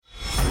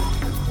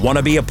Want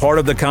to be a part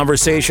of the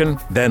conversation?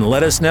 Then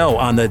let us know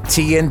on the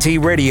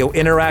TNT Radio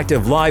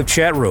Interactive Live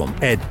chat room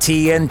at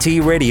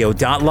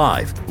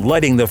tntradio.live.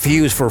 Lighting the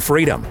fuse for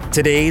freedom.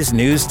 Today's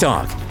News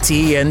Talk,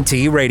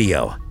 TNT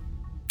Radio.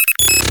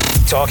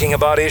 Talking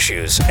about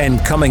issues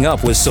and coming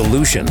up with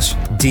solutions.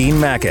 Dean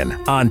Mackin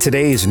on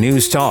today's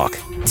News Talk,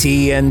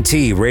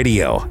 TNT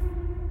Radio.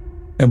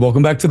 And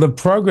welcome back to the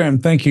program.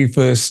 Thank you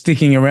for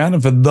sticking around.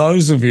 And for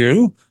those of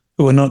you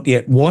who are not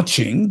yet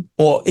watching,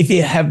 or if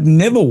you have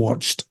never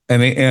watched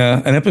an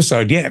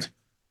episode yet,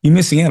 you're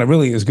missing out. It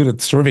really is good.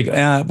 It's terrific.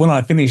 When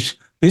I finish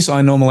this,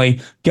 I normally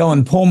go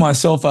and pour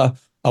myself a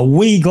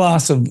wee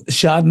glass of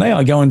Chardonnay.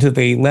 I go into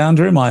the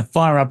lounge room. I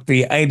fire up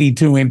the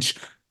 82-inch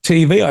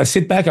TV. I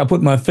sit back, I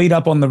put my feet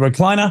up on the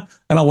recliner,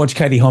 and I watch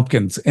Katie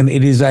Hopkins. And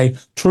it is a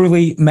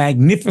truly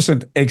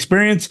magnificent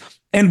experience.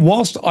 And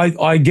whilst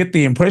I get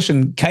the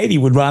impression Katie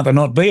would rather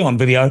not be on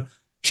video,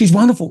 she's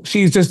wonderful.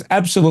 She's just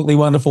absolutely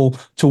wonderful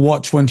to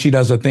watch when she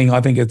does a thing.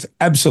 I think it's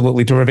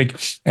absolutely terrific.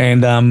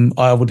 And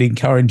I would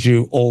encourage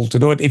you all to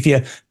do it. If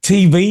your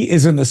TV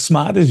isn't as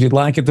smart as you'd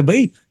like it to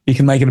be, you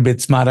can make it a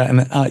bit smarter.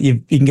 And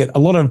you can get a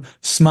lot of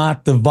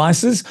smart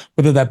devices,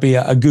 whether that be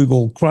a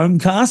Google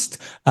Chromecast.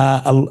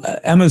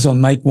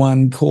 Amazon make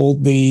one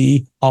called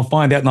I'll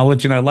find out and I'll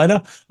let you know later.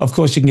 Of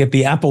course, you can get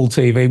the Apple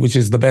TV, which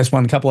is the best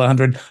one. A couple of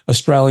 $100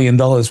 Australian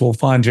will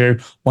find you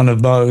one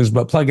of those.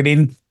 But plug it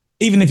in.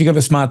 Even if you've got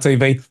a smart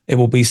TV, it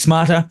will be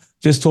smarter.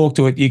 Just talk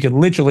to it. You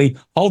can literally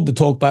hold the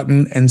talk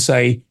button and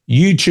say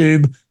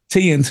YouTube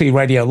TNT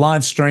Radio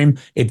live stream.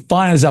 It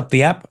fires up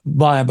the app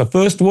via the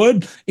first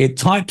word. It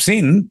types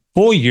in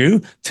for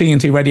you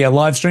TNT Radio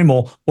live stream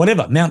or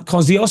whatever, Mount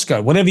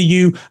Kosciuszko, whatever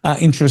you are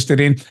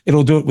interested in.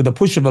 It'll do it with a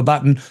push of a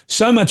button.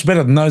 So much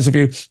better than those of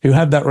you who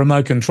have that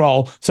remote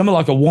control. Something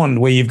like a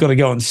wand where you've got to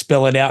go and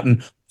spell it out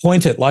and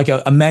point it like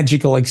a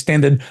magical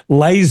extended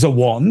laser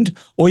wand,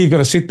 or you've got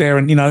to sit there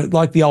and,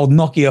 like the old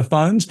Nokia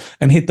phones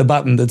and hit the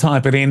button to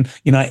type it in.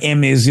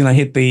 M is,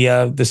 hit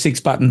the 6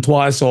 button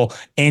twice, or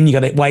N, you got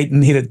to wait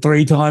and hit it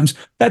 3 times,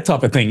 that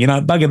type of thing.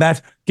 Bugger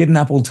that, get an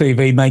Apple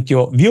TV, make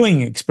your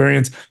viewing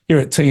experience here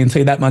at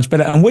TNT that much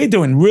better. And we're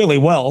doing really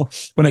well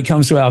when it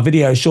comes to our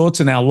video shorts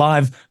and our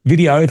live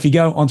video. If you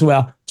go onto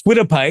our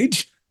Twitter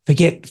page,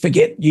 Forget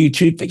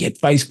YouTube, forget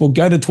Facebook,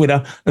 go to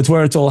Twitter. That's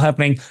where it's all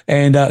happening.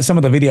 And some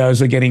of the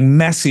videos are getting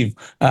massive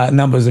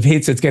numbers of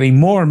hits. It's getting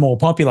more and more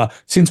popular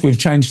since we've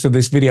changed to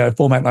this video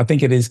format. And I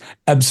think it is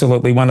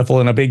absolutely wonderful.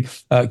 And a big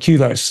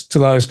kudos to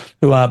those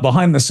who are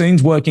behind the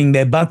scenes working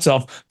their butts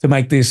off to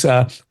make this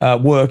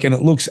work. And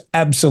it looks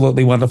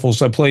absolutely wonderful.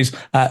 So please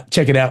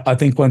check it out. I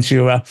think once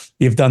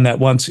you've done that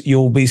once,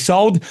 you'll be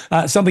sold.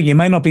 Something you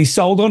may not be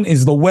sold on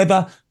is the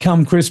weather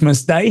come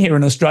Christmas Day here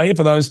in Australia.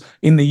 For those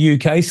in the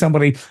UK,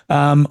 somebody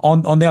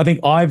on there, I think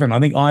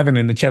Ivan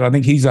in the chat, I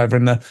think he's over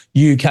in the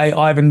UK.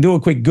 Ivan, do a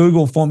quick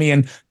Google for me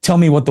and tell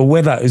me what the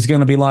weather is going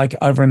to be like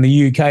over in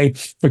the UK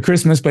for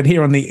Christmas. But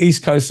here on the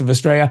east coast of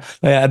Australia,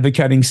 they're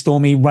advocating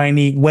stormy,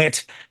 rainy,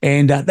 wet,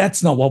 and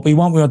that's not what we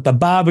want. We want the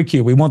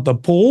barbecue. We want the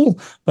pool,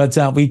 but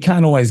we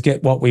can't always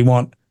get what we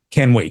want,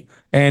 can we?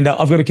 And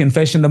I've got a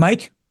confession to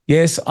make.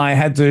 Yes, I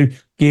had to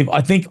give,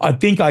 I think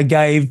I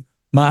gave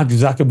Mark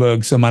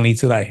Zuckerberg some money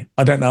today.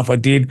 I don't know if I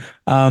did.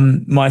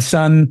 My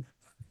son,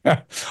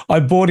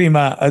 I bought him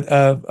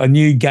a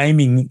new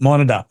gaming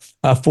monitor,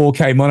 a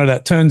 4K monitor.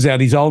 Turns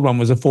out his old one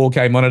was a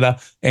 4K monitor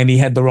and he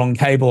had the wrong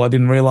cable. I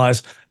didn't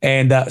realize.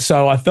 And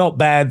so I felt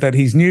bad that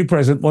his new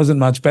present wasn't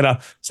much better.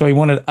 So he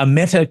wanted a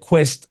Meta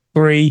Quest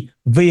 3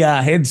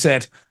 VR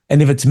headset.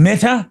 And if it's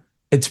Meta,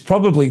 it's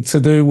probably to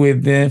do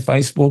with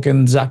Facebook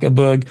and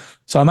Zuckerberg.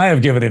 So I may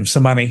have given him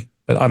some money.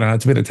 But I don't know,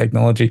 it's a bit of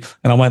technology,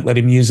 and I won't let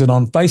him use it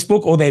on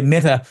Facebook or their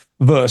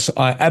metaverse.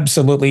 I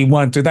absolutely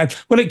won't do that.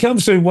 When it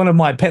comes to one of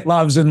my pet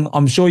loves, and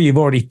I'm sure you've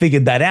already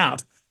figured that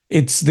out,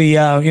 it's the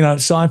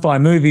sci-fi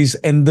movies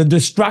and the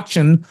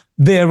destruction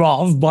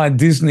thereof by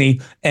Disney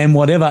and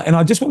whatever. And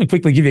I just want to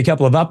quickly give you a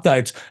couple of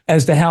updates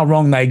as to how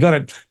wrong they got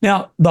it.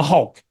 Now, the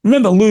Hulk.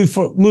 Remember Lou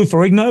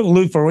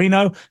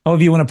Ferrigno,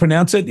 however you want to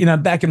pronounce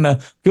it, back in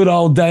the good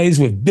old days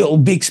with Bill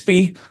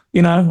Bixby,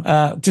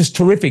 just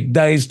terrific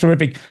days,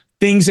 terrific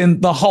things.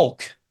 And the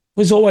Hulk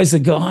was always a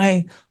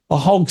guy. The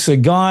Hulk's a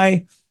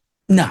guy.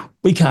 No,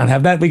 we can't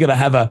have that. We got to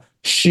have a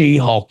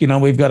She-Hulk.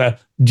 We've got to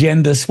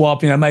gender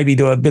swap, maybe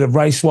do a bit of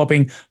race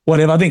swapping,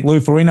 whatever. I think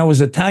Lou Ferrigno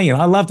was Italian.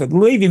 I loved it.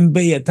 Leave him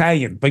be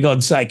Italian, for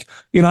God's sake.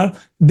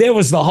 There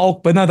was the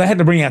Hulk, but no, they had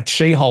to bring out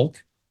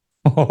She-Hulk.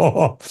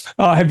 Oh,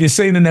 have you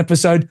seen an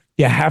episode?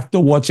 You have to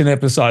watch an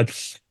episode.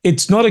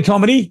 It's not a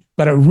comedy,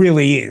 but it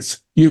really is.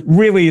 It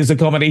really is a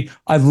comedy.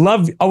 I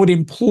would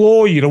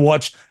implore you to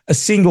watch a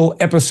single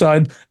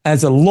episode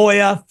as a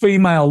lawyer,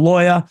 female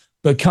lawyer,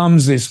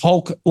 becomes this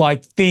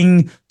Hulk-like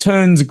thing,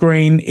 turns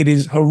green. It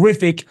is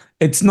horrific.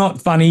 It's not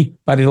funny,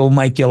 but it'll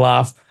make you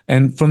laugh.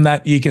 And from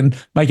that, you can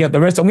make out the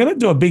rest. I'm going to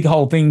do a big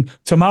whole thing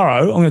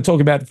tomorrow. I'm going to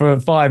talk about for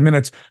 5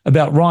 minutes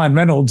about Ryan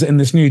Reynolds and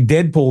this new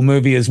Deadpool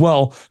movie as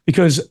well,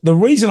 because the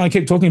reason I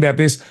keep talking about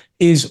this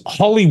is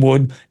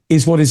Hollywood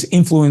is what is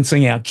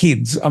influencing our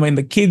kids. I mean,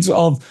 the kids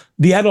of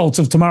the adults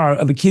of tomorrow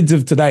are the kids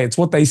of today. It's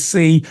what they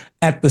see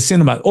at the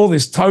cinema, all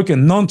this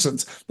token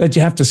nonsense that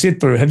you have to sit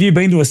through. Have you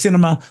been to a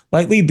cinema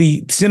lately?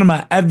 The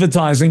cinema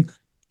advertising,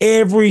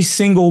 every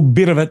single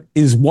bit of it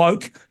is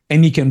woke,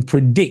 and you can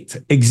predict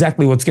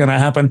exactly what's going to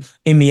happen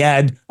in the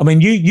ad. I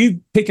mean, you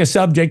pick a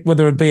subject,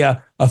 whether it be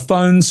a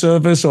phone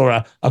service or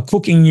a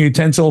cooking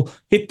utensil,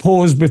 hit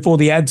pause before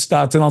the ad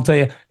starts, and I'll tell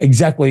you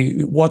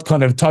exactly what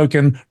kind of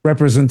token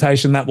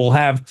representation that will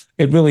have.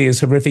 It really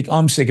is horrific.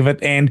 I'm sick of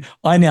it. And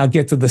I now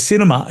get to the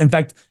cinema. In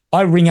fact,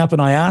 I ring up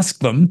and I ask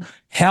them,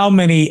 how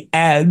many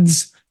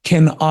ads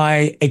can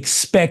I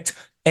expect?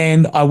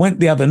 And I went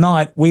the other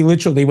night, we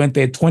literally went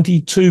there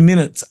 22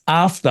 minutes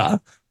after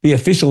the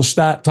official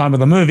start time of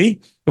the movie.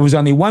 There was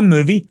only one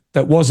movie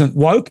that wasn't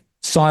woke,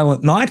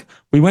 Silent Night.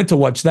 We went to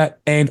watch that,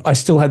 and I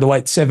still had to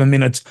wait 7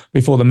 minutes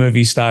before the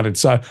movie started.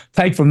 So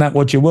take from that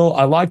what you will.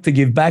 I like to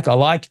give back. I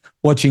like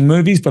watching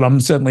movies, but I'm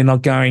certainly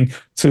not going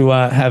to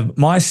have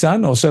my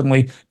son, or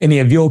certainly any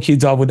of your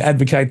kids, I would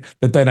advocate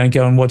that they don't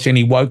go and watch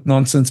any woke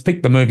nonsense.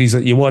 Pick the movies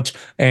that you watch,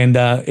 and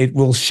it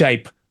will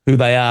shape who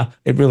they are.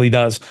 It really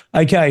does.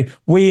 Okay,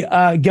 we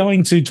are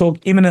going to talk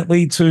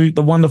imminently to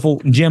the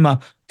wonderful Gemma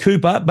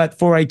Cooper, but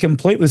for a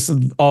complete list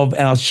of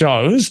our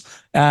shows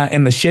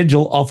and the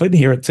schedule offered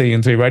here at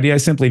TNT Radio,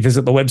 simply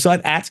visit the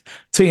website at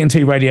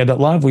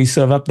tntradio.live. We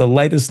serve up the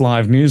latest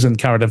live news and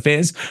current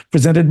affairs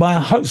presented by a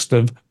host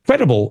of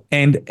credible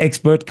and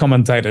expert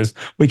commentators.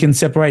 We can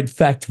separate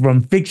fact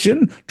from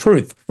fiction,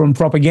 truth from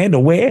propaganda.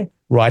 Where?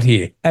 Right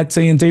here at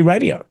TNT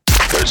Radio.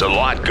 There's a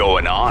lot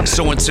going on,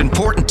 so it's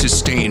important to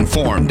stay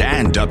informed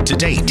and up to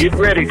date. Get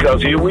ready,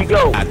 because here we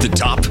go. At the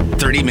top,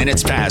 30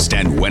 minutes past,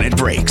 and when it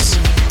breaks.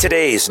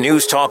 Today's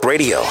News Talk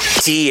Radio,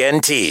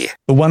 TNT.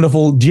 The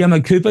wonderful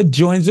Gemma Cooper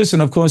joins us,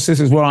 and of course, this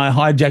is where I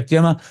hijack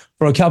Gemma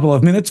for a couple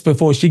of minutes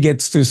before she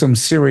gets to some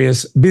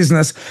serious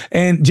business.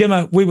 And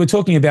Gemma, we were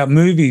talking about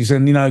movies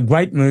and,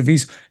 great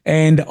movies.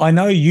 And I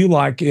know you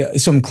like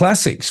some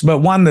classics, but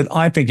one that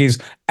I think is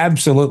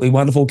absolutely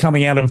wonderful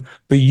coming out of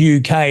the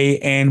UK,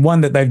 and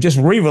one that they've just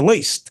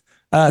re-released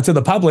to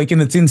the public,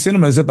 and it's in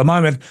cinemas at the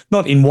moment,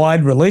 not in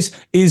wide release,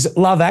 is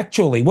Love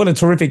Actually. What a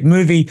terrific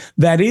movie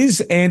that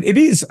is. And it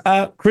is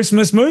a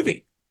Christmas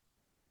movie.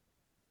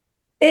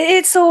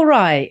 It's all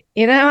right.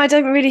 I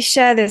don't really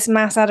share this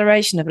mass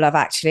adoration of Love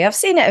Actually. I've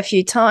seen it a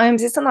few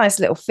times. It's a nice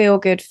little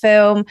feel-good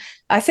film.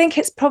 I think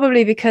it's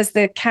probably because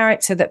the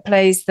character that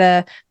plays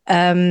the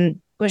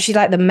was she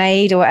like the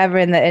maid or whatever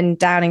in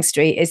Downing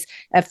Street is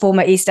a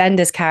former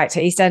EastEnders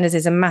character. EastEnders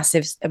is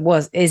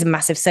a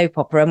massive soap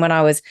opera. And when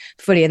I was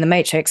fully in the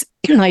Matrix,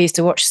 I used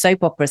to watch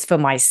soap operas for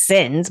my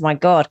sins. My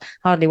God,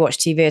 hardly watch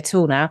TV at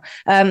all now.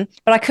 But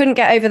I couldn't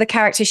get over the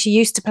character she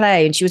used to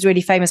play, and she was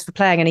really famous for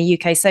playing in a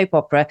UK soap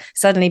opera.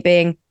 Suddenly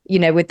being,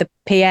 with the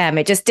PM,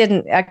 it just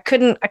didn't. I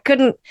couldn't.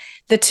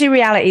 The two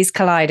realities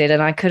collided,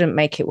 and I couldn't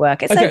make it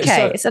work. It's okay.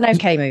 So, it's an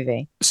okay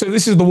movie. So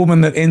this is the woman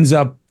that ends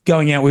up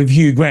going out with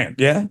Hugh Grant,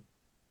 yeah?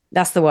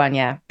 That's the one,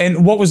 yeah.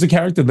 And what was the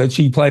character that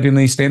she played in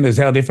EastEnders?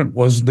 How different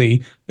was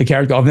the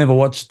character? I've never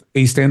watched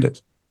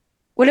EastEnders.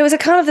 Well, it was a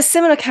kind of a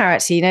similar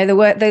character,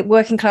 the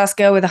working class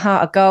girl with a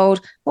heart of gold.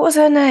 What was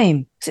her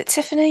name? Was it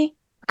Tiffany?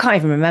 I can't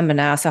even remember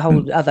now. It's a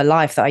whole other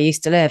life that I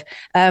used to live.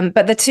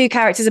 But the two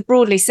characters are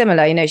broadly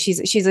similar.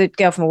 She's a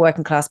girl from a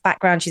working class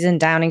background. She's in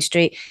Downing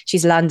Street.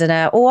 She's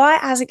Londoner. All right,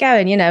 how's it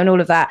going? And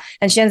all of that.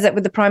 And she ends up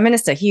with the Prime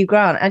Minister, Hugh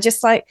Grant. And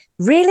just like,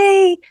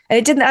 really?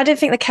 And I didn't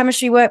think the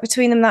chemistry worked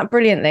between them that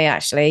brilliantly,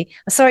 actually.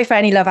 I'm sorry for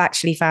any Love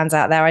Actually fans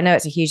out there. I know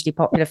it's a hugely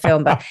popular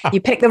film, but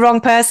you picked the wrong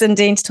person,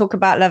 Dean, to talk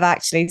about Love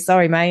Actually.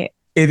 Sorry, mate.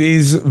 It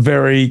is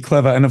very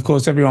clever. And of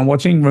course, everyone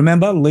watching,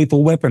 remember,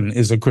 Lethal Weapon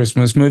is a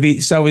Christmas movie.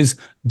 So is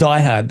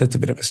Die Hard. That's a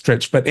bit of a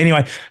stretch. But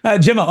anyway,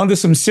 Gemma, on to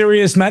some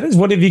serious matters.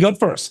 What have you got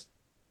for us?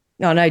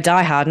 Oh, no,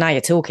 Die Hard. Now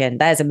you're talking.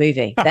 There's a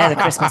movie. There's a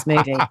Christmas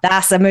movie.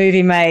 That's a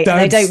movie, mate.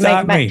 They don't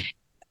start me.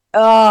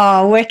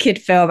 Oh,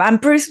 wicked film.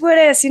 And Bruce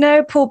Willis,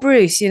 poor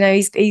Bruce,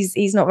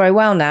 he's not very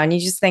well now. And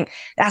you just think,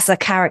 that's a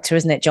character,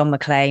 isn't it? John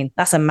McClane.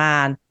 That's a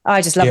man.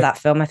 I just love that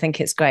film. I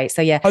think it's great.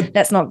 So,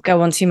 let's not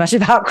go on too much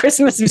about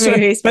Christmas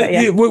movies. But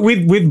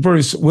with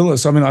Bruce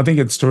Willis, I mean, I think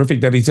it's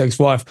terrific that his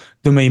ex-wife,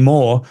 Demi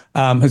Moore,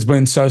 has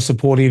been so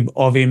supportive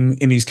of him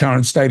in his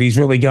current state. He's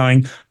really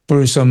going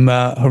through some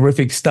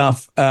horrific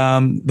stuff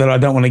that I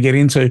don't want to get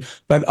into.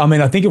 But, I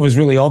mean, I think it was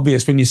really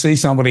obvious when you see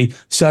somebody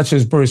such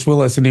as Bruce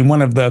Willis, and in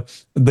one of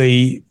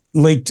the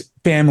leaked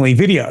family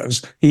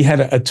videos, he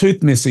had a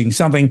tooth missing,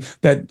 something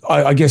that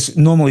I guess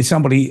normally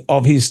somebody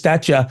of his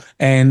stature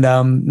and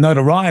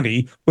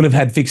notoriety would have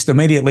had fixed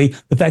immediately.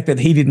 The fact that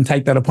he didn't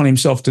take that upon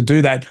himself to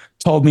do that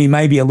told me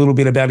maybe a little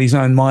bit about his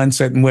own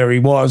mindset and where he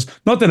was.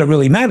 Not that it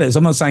really matters.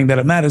 I'm not saying that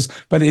it matters,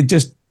 but it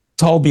just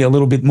told me a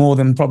little bit more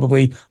than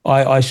probably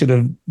I should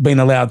have been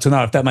allowed to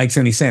know, if that makes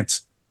any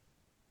sense.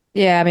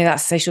 Yeah, I mean,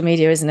 that's social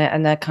media, isn't it?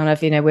 And they're kind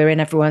of, we're in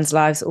everyone's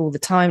lives all the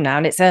time now.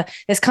 And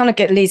it's kind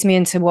of leads me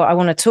into what I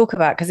want to talk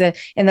about, because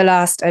in the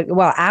last,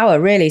 hour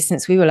really,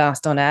 since we were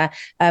last on air,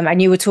 and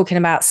you were talking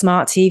about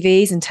smart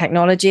TVs and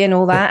technology and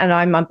all that. And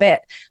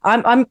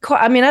I'm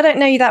quite, I mean, I don't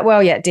know you that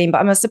well yet, Dean,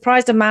 but I'm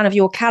surprised a man of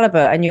your caliber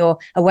and your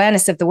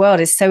awareness of the world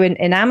is so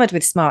enamored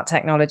with smart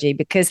technology,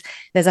 because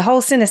there's a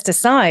whole sinister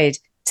side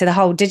to the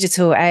whole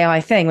digital AI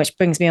thing, which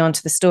brings me on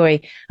to the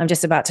story I'm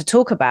just about to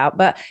talk about.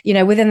 But,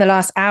 within the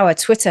last hour,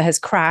 Twitter has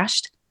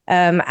crashed.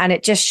 And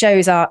it just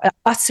shows our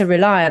utter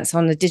reliance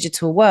on the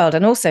digital world.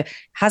 And also,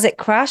 has it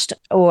crashed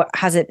or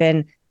has it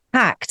been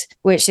hacked?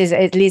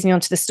 It leads me on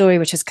to the story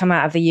which has come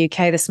out of the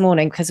UK this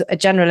morning, because a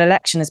general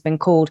election has been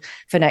called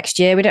for next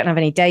year. We don't have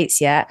any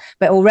dates yet,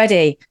 but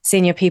already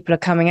senior people are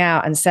coming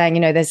out and saying,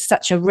 there's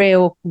such a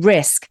real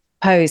risk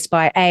posed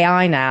by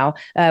AI now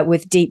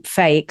with deep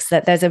fakes,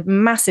 that there's a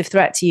massive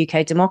threat to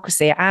UK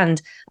democracy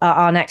and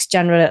our next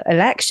general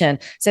election.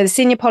 So the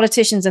senior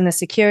politicians and the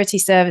security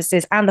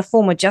services and the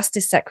former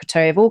justice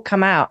secretary have all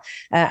come out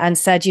and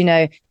said,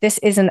 this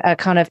isn't a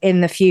kind of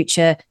in the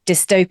future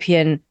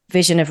dystopian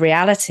vision of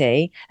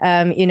reality.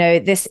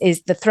 This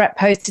is the threat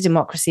posed to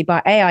democracy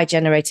by AI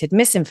generated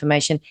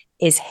misinformation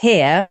is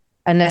here,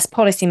 unless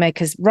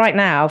policymakers right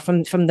now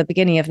from the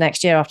beginning of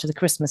next year after the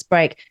Christmas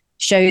break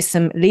show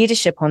some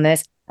leadership on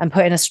this and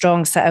put in a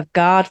strong set of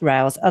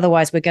guardrails.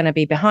 Otherwise, we're going to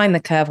be behind the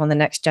curve on the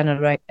next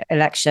general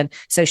election.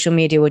 Social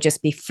media will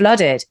just be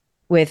flooded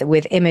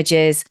with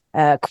images,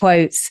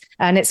 quotes.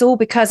 And it's all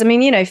because,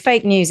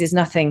 fake news is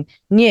nothing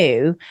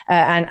new.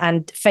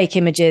 And fake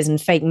images and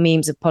fake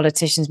memes of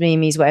politicians,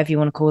 memes, whatever you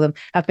want to call them,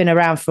 have been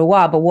around for a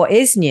while. But what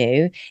is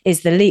new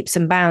is the leaps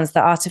and bounds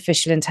that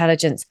artificial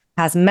intelligence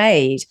has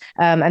made.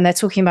 And they're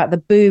talking about the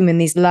boom in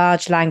these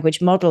large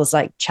language models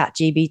like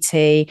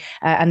ChatGPT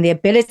and the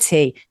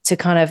ability to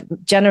kind of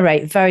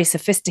generate very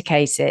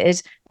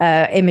sophisticated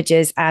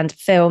images and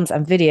films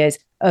and videos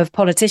of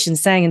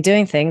politicians saying and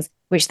doing things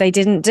which they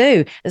didn't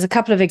do. There's a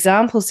couple of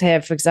examples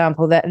here. For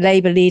example, that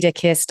Labour leader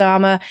Keir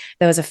Starmer,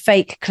 there was a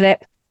fake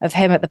clip of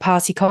him at the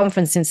party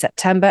conference in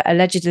September,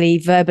 allegedly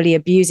verbally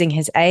abusing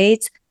his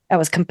aides. That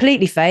was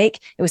completely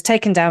fake. It was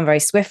taken down very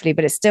swiftly,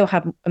 but it still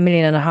had 1.5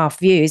 million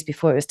views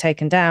before it was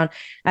taken down.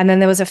 And then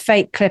there was a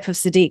fake clip of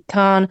Sadiq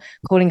Khan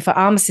calling for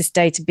Armistice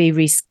Day to be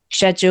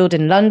rescheduled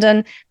in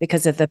London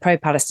because of the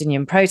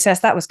pro-Palestinian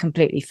protest. That was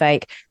completely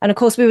fake. And of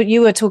course,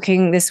 you were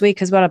talking this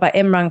week as well about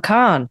Imran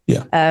Khan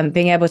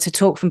being able to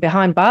talk from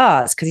behind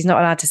bars because he's not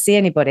allowed to see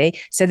anybody.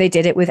 So they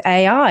did it with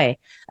AI.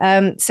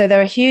 So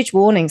there are huge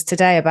warnings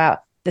today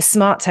about the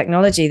smart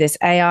technology, this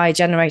AI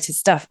generated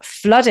stuff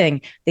flooding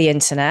the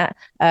internet.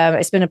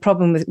 It's been a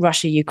problem with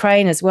Russia,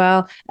 Ukraine as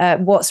well.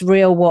 What's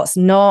real, what's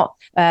not.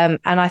 And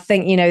I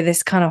think,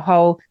 this kind of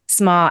whole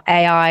smart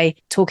AI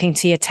talking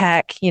to your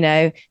tech,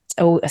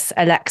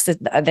 Alexa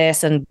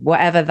this and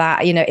whatever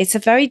that, it's a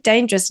very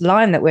dangerous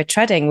line that we're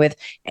treading with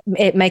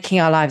it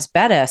making our lives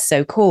better,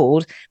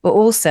 so-called, but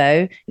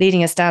also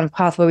leading us down a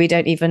path where we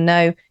don't even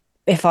know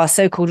if our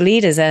so-called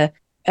leaders are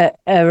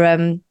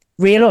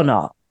real or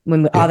not.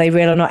 Are they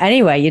real or not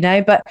anyway,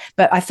 But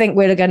I think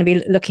we're going to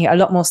be looking at a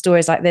lot more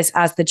stories like this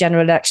as the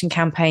general election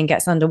campaign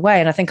gets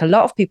underway. And I think a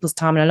lot of people's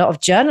time and a lot of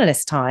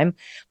journalists' time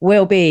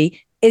will be,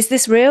 is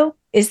this real?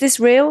 Is this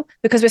real?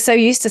 Because we're so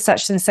used to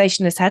such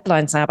sensationalist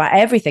headlines now about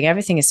everything.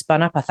 Everything is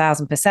spun up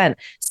 1,000%.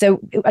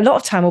 So a lot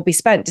of time will be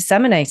spent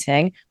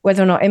disseminating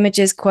whether or not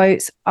images,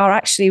 quotes are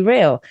actually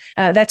real.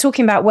 They're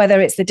talking about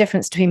whether it's the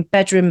difference between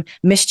bedroom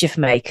mischief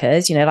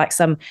makers, like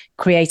some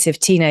creative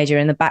teenager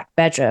in the back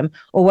bedroom,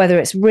 or whether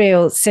it's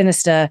real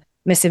sinister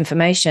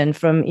misinformation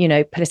from,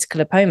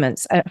 political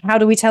opponents. How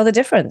do we tell the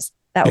difference?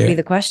 That would be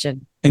the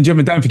question. And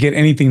Jim, don't forget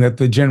anything that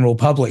the general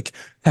public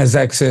has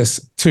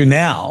access to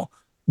now.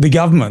 The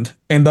government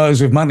and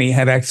those with money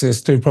had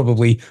access to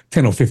probably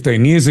 10 or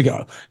 15 years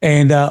ago.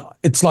 And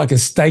it's like a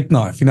steak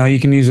knife. You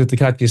can use it to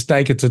cut your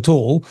steak. It's a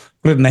tool.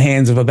 Put it in the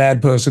hands of a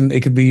bad person.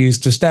 It could be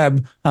used to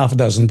stab half a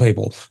dozen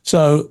people.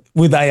 So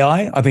with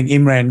AI, I think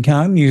Imran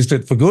Khan used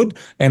it for good.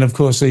 And of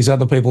course, these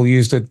other people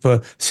used it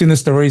for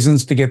sinister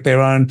reasons to get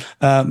their own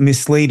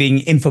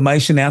misleading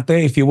information out there,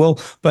 if you will.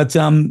 But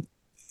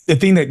the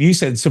thing that you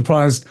said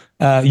surprised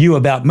you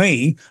about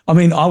me.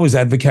 I was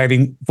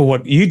advocating for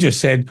what you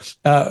just said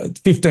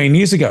 15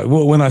 years ago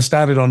when I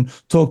started on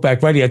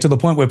Talkback Radio, to the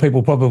point where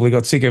people probably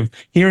got sick of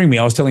hearing me.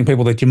 I was telling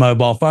people that your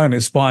mobile phone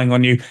is spying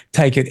on you,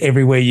 take it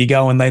everywhere you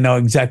go, and they know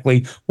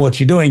exactly what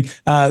you're doing.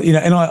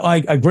 And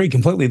I agree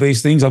completely.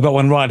 These things, I've got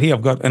one right here.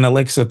 I've got an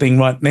Alexa thing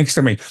right next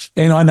to me,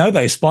 and I know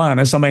they spy on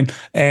us.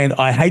 And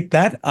I hate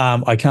that.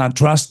 I can't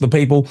trust the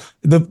people,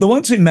 the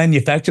ones who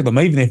manufacture them,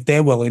 even if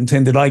they're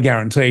well-intended. I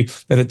guarantee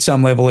that at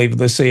some level, either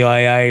the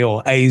CIA or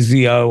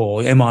ASIO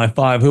or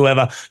MI5,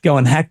 whoever, go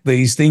and hack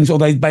these things, or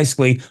they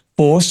basically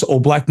force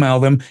or blackmail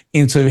them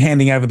into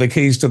handing over the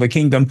keys to the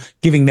kingdom,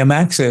 giving them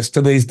access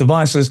to these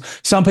devices.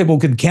 Some people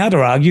could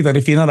counter-argue that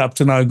if you're not up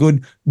to no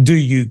good, do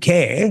you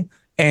care?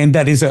 And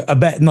that is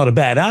not a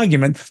bad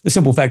argument. The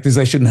simple fact is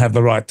they shouldn't have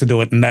the right to do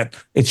it, and that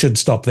it should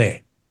stop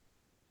there.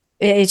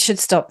 It should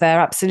stop there.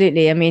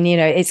 Absolutely. I mean,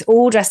 it's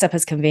all dressed up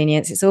as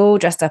convenience. It's all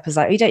dressed up as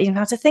like, you don't even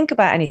have to think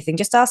about anything.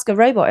 Just ask a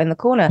robot in the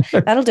corner.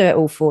 That'll do it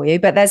all for you.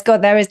 But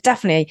there is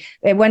definitely,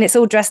 when it's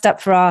all dressed up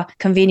for our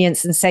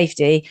convenience and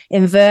safety,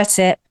 invert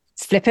it,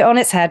 flip it on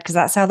its head, because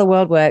that's how the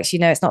world works.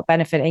 It's not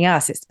benefiting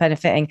us. It's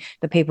benefiting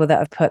the people that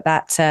have put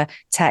that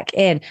tech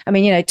in. I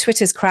mean,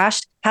 Twitter's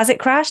crashed. Has it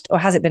crashed or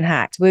has it been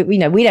hacked? We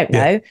don't know.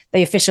 Yeah.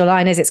 The official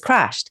line is it's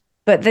crashed.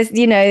 But this,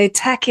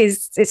 tech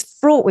it's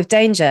fraught with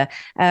danger,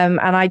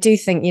 and I do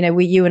think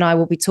you and I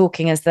will be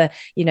talking as the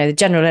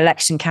general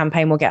election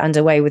campaign will get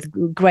underway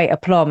with great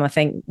aplomb. I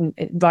think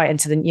right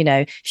into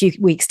the few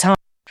weeks time.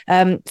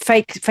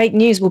 Fake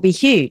news will be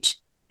huge.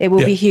 It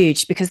will be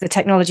huge because the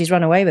technology's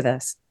run away with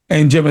us.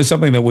 And Gemma,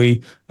 something that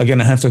we are going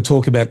to have to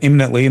talk about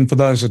imminently. And for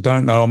those that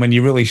don't know, I mean,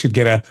 you really should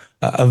get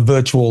a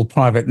virtual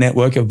private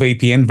network, a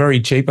VPN, very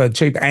cheap, a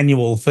cheap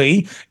annual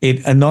fee. It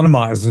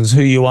anonymizes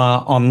who you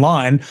are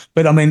online.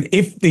 But I mean,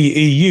 if the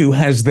EU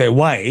has their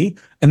way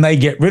and they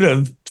get rid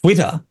of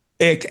Twitter,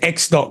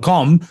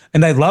 X.com,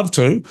 and they'd love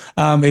to,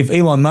 if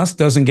Elon Musk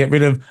doesn't get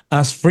rid of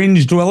us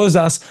fringe dwellers,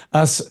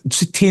 us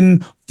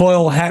tin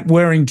foil hat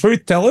wearing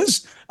truth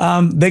tellers,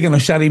 they're going to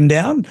shut him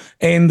down.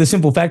 And the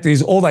simple fact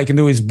is all they can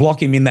do is block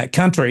him in that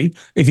country.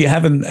 If you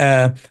haven't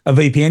a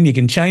VPN, you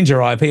can change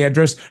your IP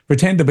address,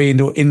 pretend to be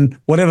in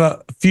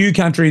whatever few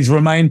countries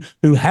remain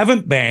who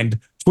haven't banned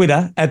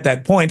Twitter at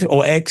that point,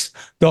 or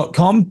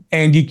X.com,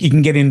 and you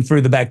can get in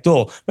through the back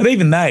door. But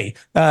even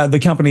the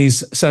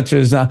companies such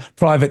as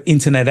Private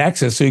Internet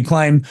Access, who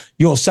claim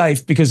you're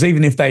safe because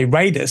even if they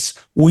raid us,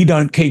 we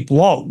don't keep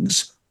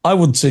logs, I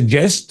would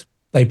suggest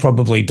they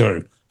probably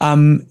do.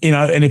 And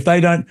if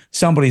they don't,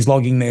 somebody's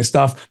logging their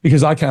stuff,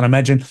 because I can't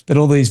imagine that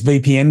all these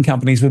VPN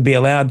companies would be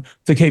allowed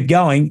to keep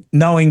going,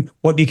 knowing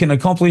what you can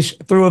accomplish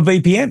through a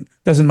VPN.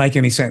 Doesn't make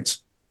any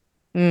sense.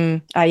 Yeah,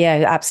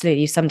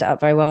 absolutely. You summed it up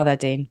very well there,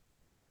 Dean.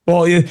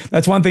 Well, yeah,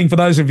 that's one thing for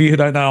those of you who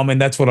don't know. I mean,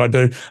 that's what I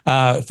do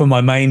for my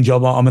main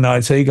job. I'm an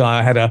IT guy.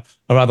 I had a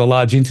rather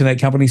large internet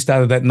company,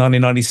 started that in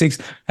 1996,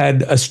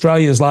 had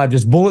Australia's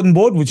largest bulletin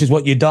board, which is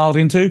what you dialed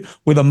into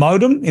with a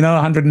modem,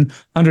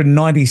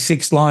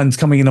 196 lines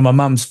coming into my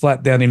mum's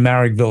flat down in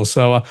Marrickville.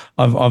 So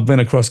I've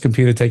been across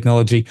computer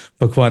technology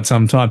for quite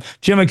some time.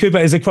 Gemma Cooper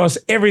is across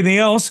everything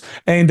else,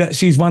 and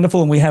she's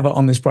wonderful, and we have her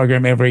on this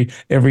program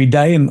every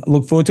day, and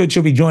look forward to it.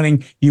 She'll be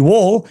joining you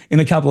all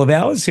in a couple of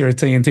hours here at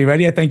TNT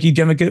Radio. Thank you,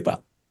 Gemma Cooper.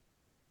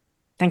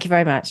 Thank you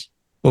very much.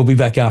 We'll be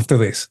back after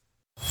this.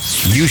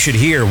 You should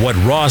hear what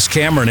Ross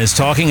Cameron is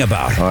talking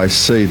about. I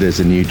see there's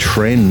a new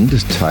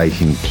trend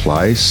taking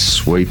place,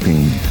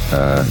 sweeping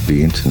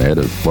the internet,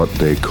 of what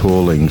they're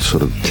calling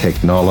sort of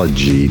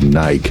technology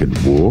naked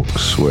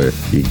walks, where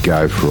you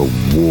go for a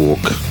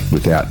walk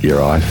without your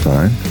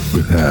iPhone,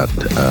 without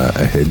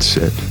a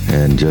headset,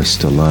 and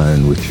just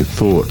alone with your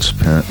thoughts.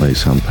 Apparently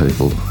some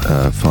people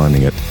are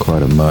finding it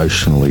quite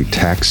emotionally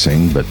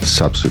taxing, but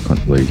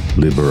subsequently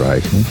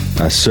liberating.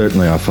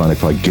 Certainly I find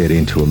if I get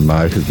into a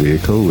motor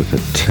vehicle with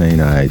a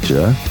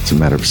teenager, it's a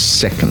matter of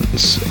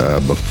seconds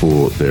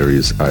before there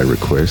is a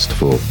request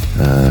for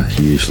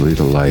usually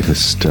the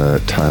latest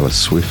Taylor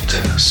Swift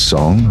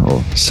song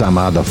or some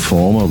other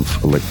form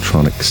of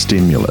electronic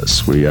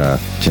stimulus. We are a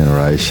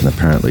generation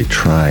apparently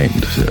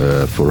trained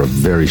for a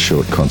very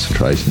short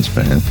concentration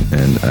span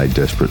and a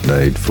desperate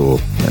need for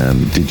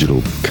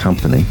digital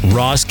company.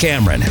 Ross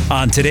Cameron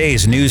on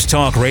today's News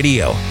Talk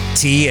Radio,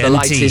 TNT. The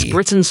Light is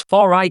Britain's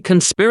far-right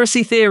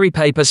conspiracy theory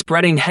paper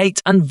spreading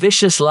hate and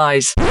vicious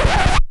lies.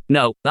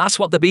 No, that's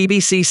what the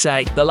BBC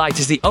say. The Light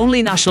is the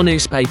only national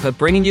newspaper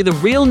bringing you the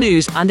real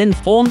news and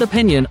informed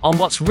opinion on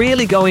what's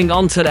really going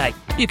on today.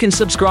 You can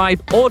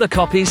subscribe, order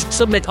copies,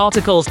 submit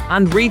articles,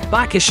 and read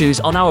back issues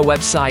on our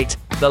website,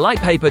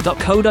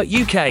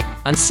 thelightpaper.co.uk,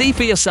 and see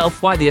for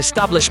yourself why the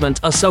establishment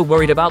are so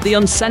worried about the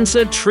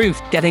uncensored truth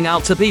getting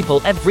out to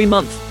people every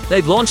month.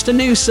 They've launched a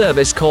new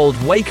service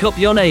called Wake Up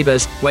Your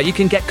Neighbours, where you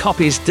can get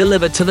copies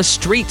delivered to the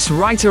streets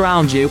right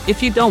around you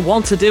if you don't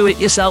want to do it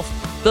yourself.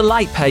 The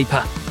Light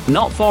Paper.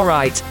 Not for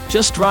right,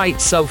 just right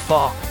so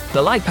far.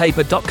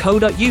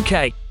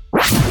 Thelightpaper.co.uk.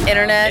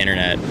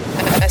 Internet.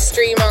 A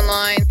stream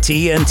online.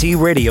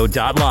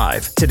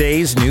 TNTRadio.live.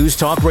 Today's News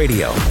Talk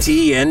Radio.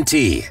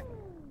 TNT.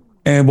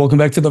 And welcome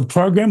back to the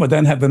program. I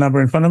don't have the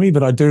number in front of me,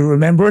 but I do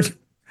remember it.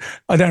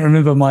 I don't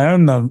remember my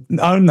own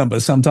number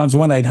sometimes,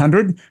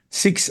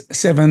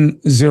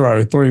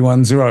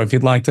 1-800-670-310 if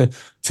you'd like to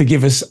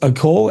give us a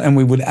call, and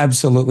we would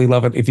absolutely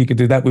love it if you could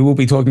do that. We will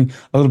be talking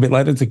a little bit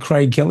later to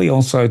Craig Kelly,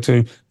 also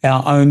to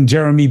our own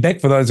Jeremy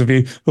Beck, for those of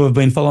you who have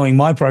been following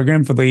my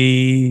program for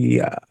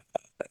the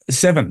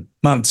 8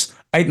 months,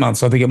 I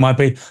think it might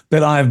be,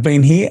 that I have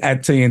been here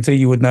at TNT.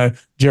 You would know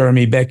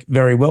Jeremy Beck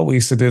very well. We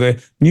used to do the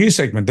news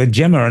segment that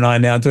Gemma and I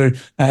now do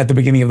at the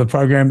beginning of the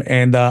program,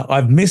 and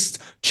I've missed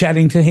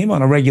chatting to him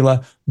on a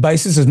regular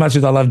basis. As much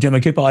as I love Gemma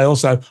Cooper, I'd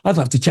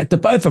love to chat to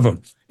both of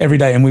them every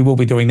day, and we will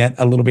be doing that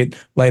a little bit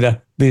later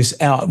this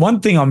hour. One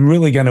thing I'm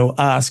really going to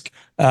ask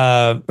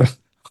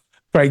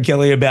Craig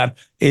Kelly about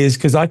is,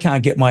 because I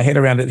can't get my head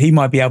around it, he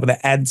might be able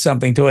to add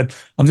something to it.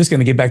 I'm just going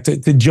to get back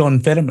to John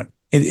Fetterman.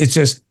 It's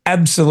just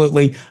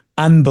absolutely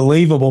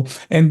unbelievable.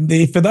 And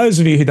for those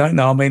of you who don't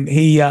know, I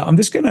mean, I'm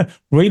just going to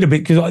read a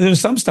bit because there's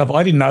some stuff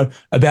I didn't know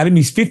about him.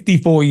 He's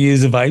 54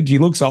 years of age. He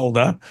looks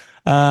older.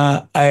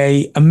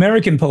 A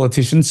American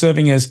politician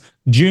serving as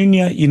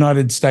junior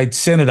United States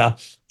Senator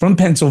from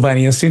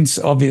Pennsylvania since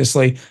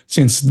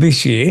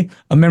this year,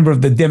 a member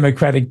of the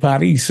Democratic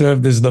Party. He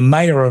served as the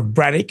mayor of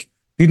Braddock.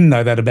 Didn't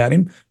know that about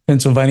him.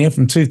 Pennsylvania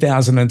from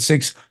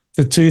 2006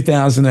 to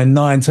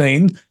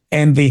 2019,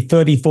 and the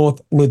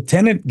 34th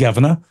Lieutenant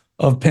Governor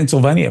of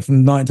Pennsylvania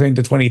from 19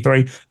 to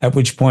 23, at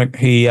which point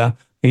he got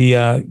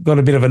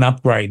a bit of an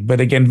upgrade. But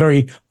again,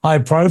 very high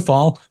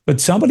profile, but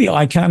somebody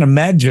I can't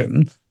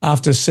imagine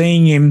after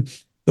seeing him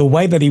the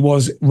way that he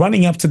was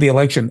running up to the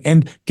election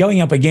and going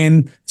up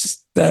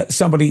against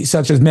somebody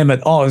such as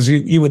Mehmet Oz.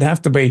 You would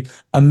have to be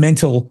a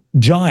mental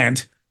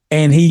giant,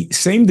 and he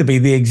seemed to be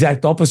the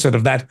exact opposite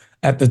of that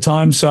at the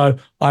time. So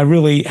I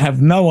really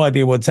have no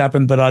idea what's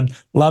happened, but I'd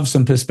love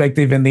some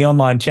perspective in the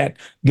online chat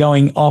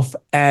going off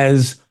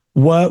as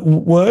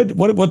word.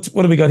 What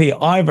have we got here?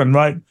 Ivan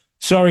wrote,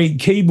 sorry,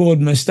 keyboard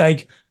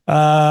mistake.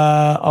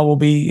 I will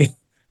be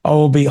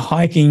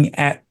hiking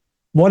at,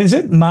 what is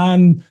it?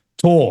 Man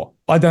Tor.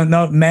 I don't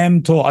know.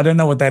 Mam Tor. I don't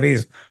know what that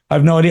is. I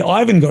have no idea.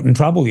 Ivan got in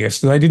trouble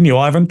yesterday, didn't you,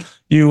 Ivan?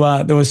 There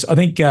was, I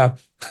think,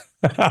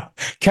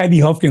 Katie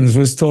Hopkins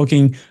was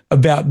talking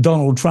about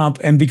Donald Trump,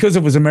 and because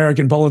it was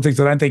American politics,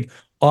 I don't think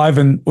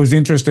Ivan was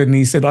interested, and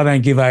he said, I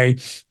don't give a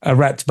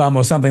rat's bum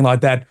or something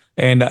like that.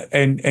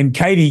 And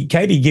Katie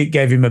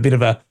gave him a bit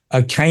of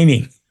a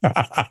caning.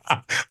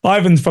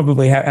 Ivan's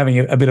probably having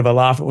a bit of a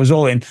laugh. It was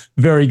all in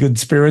very good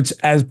spirits,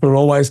 as per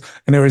always,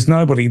 and there is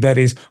nobody that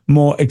is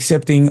more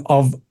accepting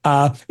of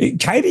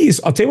Katie.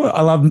 I'll tell you what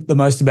I love the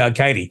most about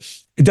Katie.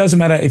 It doesn't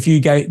matter if you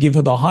give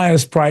her the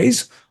highest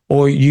praise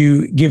or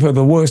you give her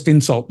the worst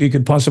insult you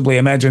could possibly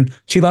imagine.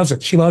 She loves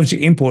it. She loves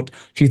your input.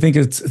 She thinks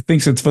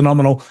it's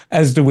phenomenal,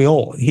 as do we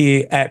all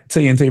here at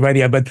TNT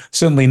Radio, but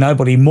certainly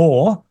nobody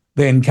more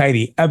than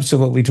Katie.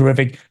 Absolutely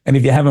terrific. And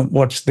if you haven't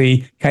watched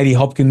the Katie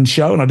Hopkins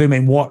show, and I do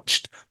mean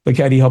watched the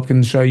Katie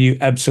Hopkins show, you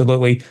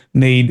absolutely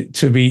need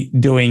to be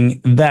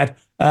doing that.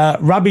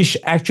 Rubbish,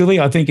 actually,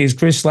 I think, is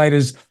Chris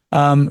Slater's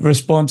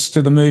response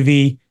to the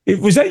movie.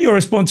 Was that your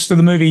response to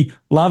the movie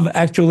Love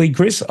Actually,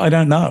 Chris? I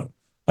don't know.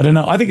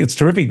 I think it's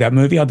terrific, that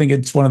movie. I think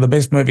it's one of the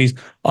best movies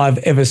I've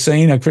ever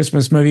seen, a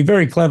Christmas movie.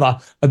 Very clever,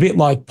 a bit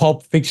like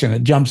Pulp Fiction.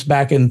 It jumps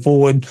back and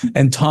forward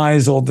and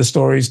ties all the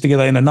stories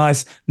together in a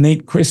nice,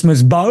 neat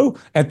Christmas bow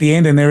at the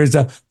end. And there is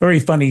a very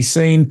funny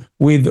scene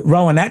with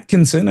Rowan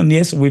Atkinson. And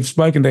yes, we've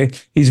spoken to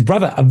his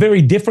brother, a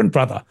very different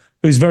brother,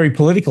 who's very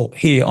political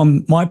here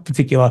on my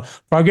particular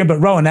program. But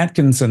Rowan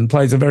Atkinson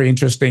plays a very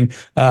interesting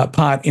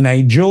part in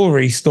a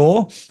jewelry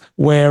store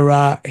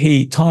where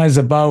he ties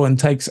a bow and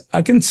takes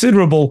a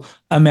considerable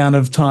amount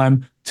of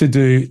time to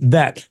do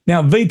that.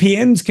 Now,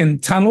 VPNs can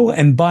tunnel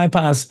and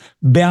bypass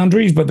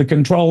boundaries, but the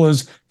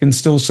controllers can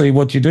still see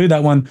what you do.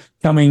 That one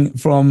coming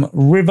from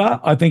River,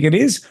 I think it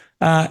is.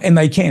 And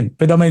they can.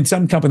 But I mean,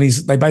 some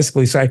companies, they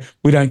basically say,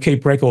 we don't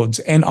keep records.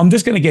 And I'm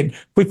just going to get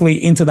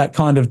quickly into that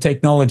kind of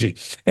technology.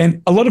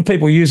 And a lot of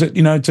people use it,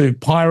 to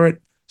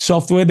pirate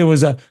software. There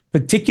was a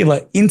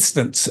particular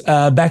instance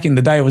back in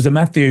the day. It was a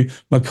Matthew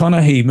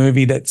McConaughey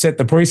movie that set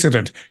the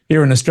precedent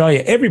here in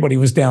Australia. Everybody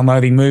was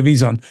downloading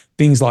movies on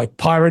things like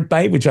Pirate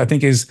Bay, which I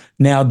think is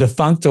now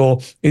defunct, or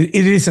it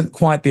isn't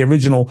quite the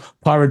original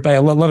Pirate Bay.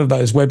 A lot of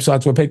those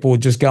websites where people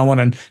would just go on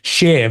and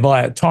share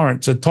via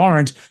torrent. So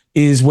torrent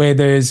is where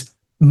there's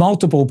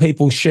multiple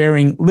people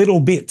sharing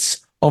little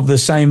bits of the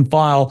same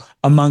file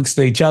amongst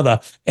each other.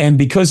 And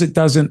because it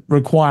doesn't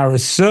require a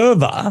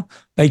server,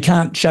 they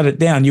can't shut it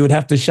down. You would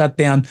have to shut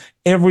down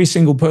every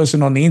single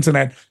person on the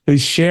internet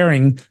who's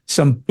sharing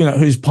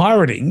who's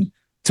pirating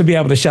to be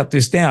able to shut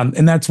this down.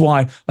 And that's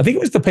why I think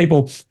it was the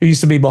people who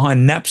used to be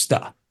behind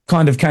Napster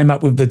kind of came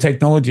up with the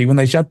technology. When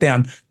they shut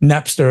down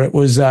Napster, it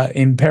was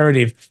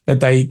imperative that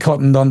they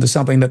cottoned onto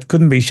something that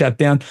couldn't be shut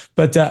down.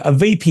 But a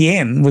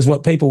VPN was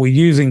what people were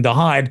using to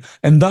hide.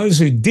 And those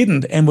who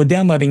didn't and were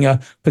downloading a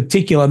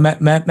particular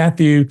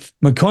Matthew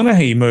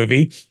McConaughey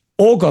movie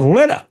all got a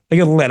letter. They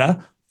got a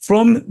letter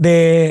from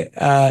their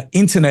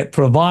internet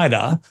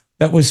provider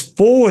that was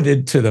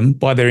forwarded to them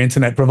by their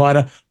internet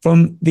provider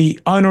from the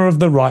owner of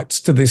the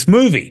rights to this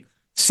movie.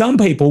 Some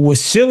people were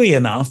silly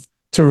enough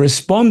to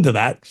respond to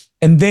that,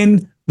 and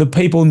then the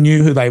people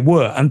knew who they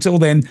were. Until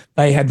then,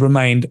 they had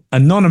remained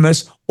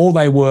anonymous. All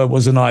they were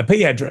was an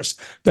IP address.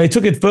 They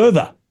took it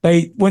further.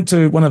 They went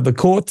to one of the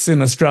courts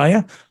in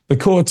Australia. The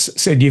courts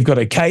said, you've got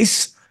a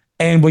case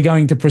and we're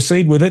going to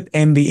proceed with it,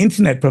 and the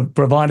internet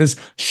providers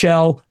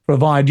shall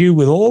provide you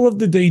with all of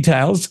the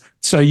details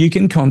so you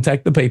can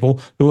contact the people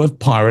who have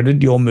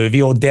pirated your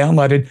movie or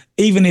downloaded,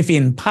 even if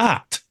in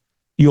part,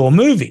 your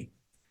movie.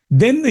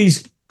 Then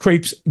these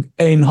creeps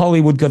in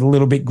Hollywood got a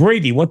little bit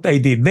greedy. What they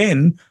did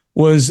then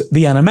was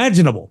the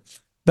unimaginable.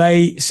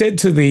 They said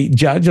to the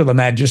judge or the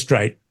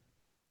magistrate,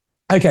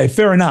 okay,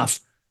 fair enough.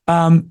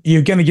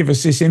 You're going to give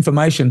us this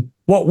information.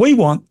 What we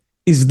want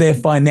is their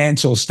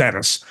financial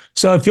status.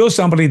 So if you're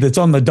somebody that's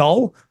on the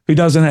dole, who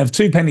doesn't have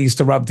two pennies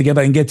to rub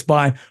together and gets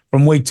by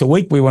from week to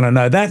week? We want to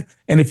know that.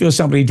 And if you're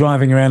somebody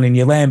driving around in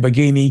your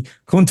Lamborghini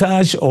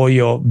Countach or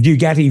your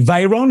Bugatti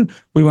Veyron,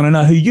 we want to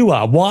know who you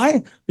are.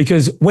 Why?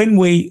 Because when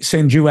we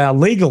send you our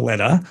legal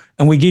letter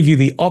and we give you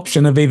the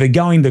option of either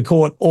going to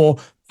court or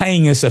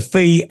paying us a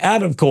fee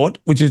out of court,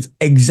 which is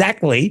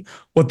exactly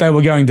what they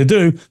were going to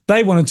do,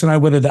 they wanted to know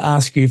whether to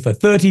ask you for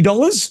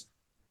 $30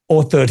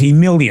 or $30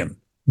 million.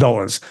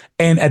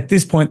 And at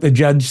this point, the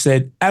judge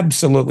said,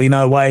 absolutely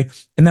no way.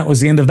 And that was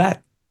the end of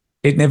that.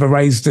 It never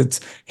raised its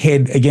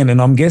head again.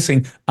 And I'm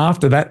guessing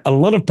after that, a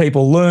lot of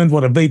people learned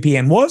what a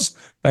VPN was.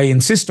 They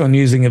insist on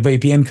using a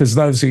VPN because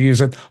those who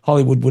use it,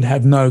 Hollywood would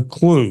have no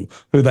clue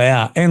who they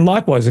are. And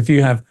likewise, if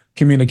you have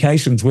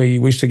communications where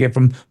you wish to get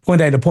from point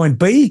A to point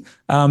B,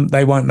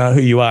 they won't know who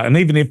you are. And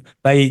even if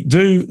they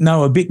do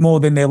know a bit more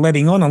than they're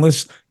letting on,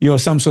 unless you're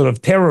some sort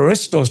of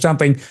terrorist or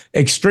something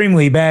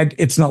extremely bad,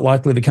 it's not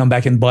likely to come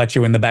back and bite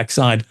you in the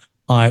backside,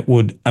 I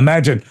would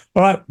imagine.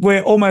 All right,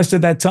 we're almost at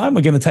that time.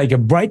 We're going to take a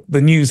break,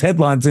 the news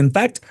headlines, in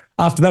fact.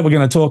 After that, we're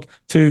going to talk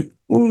to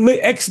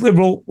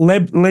ex-Liberal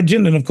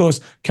legend and, of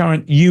course,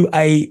 current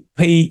UAP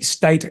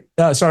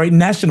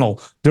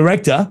National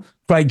Director,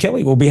 Craig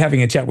Kelly. We'll be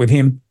having a chat with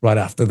him right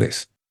after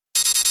this.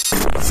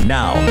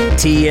 Now,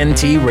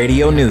 TNT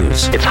Radio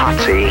News. It's hot,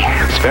 see?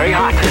 It's very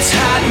hot. It's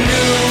hot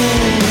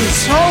news.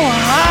 So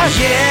hot.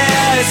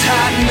 Yeah, it's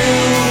hot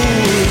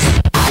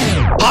news.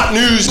 Hot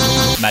news.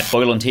 Matt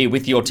Boyland here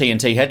with your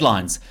TNT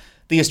headlines.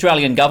 The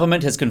Australian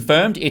government has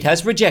confirmed it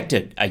has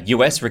rejected a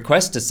US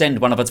request to send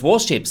one of its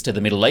warships to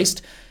the Middle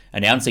East,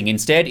 announcing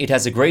instead it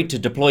has agreed to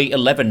deploy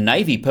 11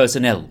 Navy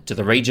personnel to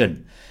the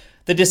region.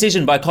 The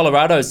decision by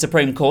Colorado's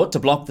Supreme Court to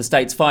block the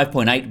state's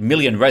 5.8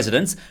 million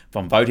residents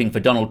from voting for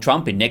Donald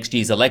Trump in next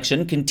year's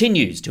election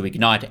continues to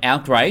ignite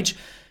outrage,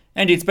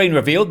 and it's been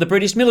revealed the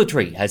British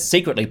military has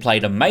secretly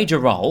played a major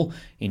role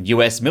in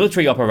US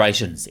military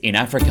operations in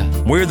Africa.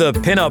 We're the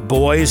pinup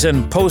boys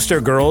and poster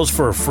girls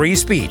for free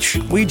speech.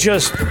 We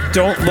just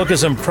don't look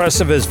as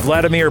impressive as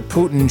Vladimir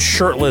Putin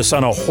shirtless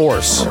on a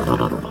horse.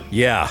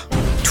 Yeah.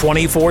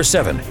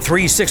 24/7,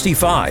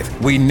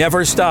 365. We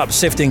never stop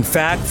sifting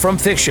fact from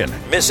fiction,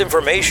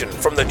 misinformation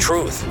from the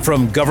truth,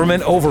 from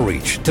government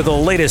overreach to the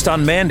latest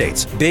on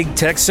mandates, big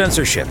tech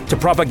censorship to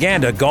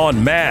propaganda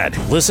gone mad.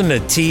 Listen to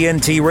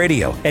TNT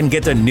Radio and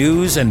get the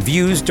news and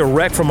views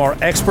direct from our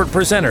expert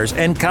presenters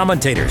and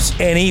commentators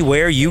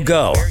anywhere you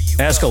go.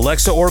 Ask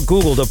Alexa or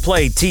Google to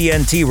play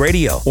TNT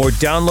Radio or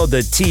download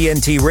the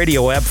TNT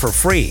Radio app for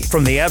free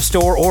from the App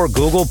Store or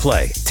Google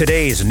Play.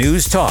 Today's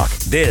News Talk.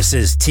 This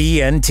is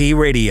TNT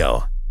Radio.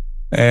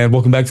 And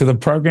welcome back to the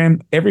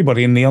program.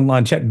 Everybody in the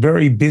online chat,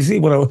 very busy.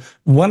 What a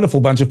wonderful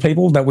bunch of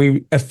people that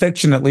we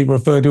affectionately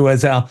refer to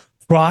as our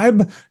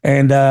tribe.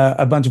 And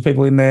a bunch of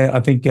people in there, I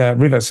think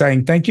River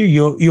saying thank you.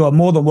 You are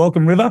more than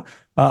welcome, River.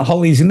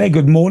 Holly's in there.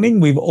 Good morning.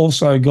 We've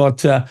also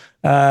got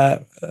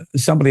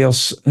somebody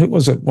else. Who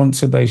was it? Once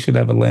said they should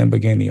have a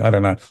Lamborghini. I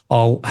don't know.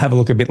 I'll have a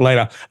look a bit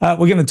later.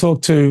 We're going to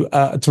talk to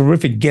a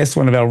terrific guest,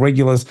 one of our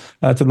regulars,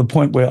 to the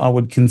point where I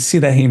would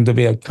consider him to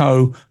be a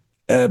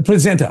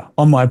presenter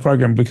on my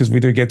program because we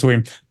do get to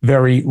him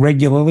very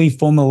regularly.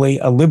 Formerly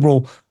a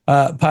Liberal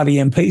Party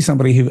MP,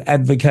 somebody who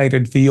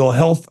advocated for your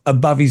health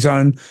above his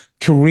own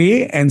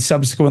career and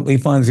subsequently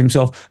finds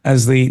himself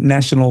as the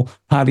National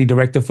Party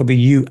Director for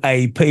the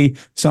UAP,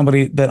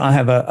 somebody that I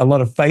have a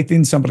lot of faith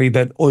in, somebody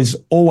that is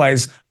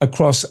always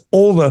across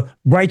all the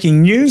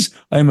breaking news.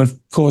 I am, of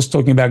course,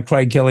 talking about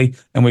Craig Kelly,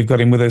 and we've got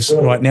him with us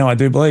right now, I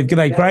do believe.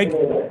 G'day, Craig.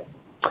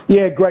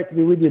 Yeah, great to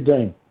be with you,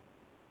 Dean.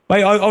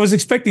 Mate, I was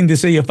expecting to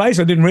see your face.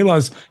 I didn't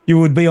realise you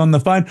would be on the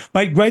phone.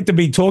 Mate, great to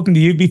be talking to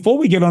you. Before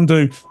we get on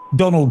to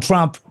Donald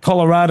Trump,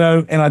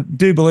 Colorado, and I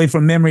do believe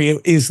from memory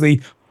it is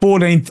the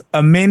 14th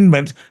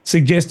Amendment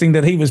suggesting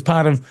that he was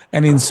part of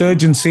an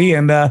insurgency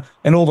and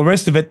all the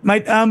rest of it.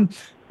 Mate,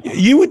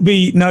 you would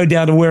be no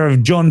doubt aware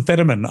of John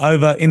Fetterman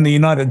over in the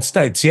United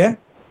States, yeah?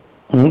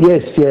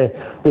 Yes, yeah.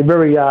 The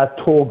very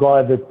tall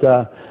guy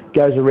that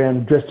goes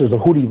around dressed as a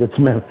hoodie that's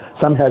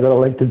somehow got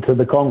elected to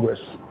the Congress.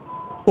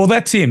 Well,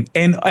 that's him,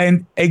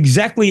 and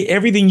exactly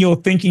everything you're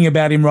thinking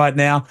about him right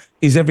now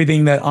is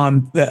everything that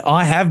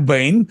I have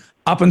been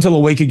up until a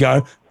week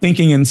ago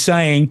thinking and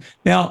saying.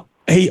 Now,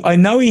 I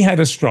know he had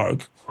a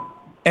stroke,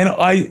 and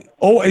I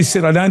always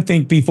said I don't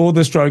think before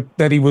the stroke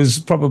that he was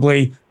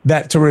probably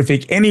that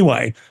terrific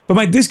anyway. But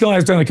mate, this guy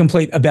has done a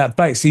complete about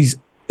face. He's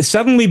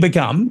suddenly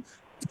become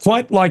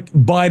quite like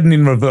Biden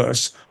in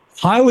reverse,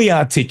 highly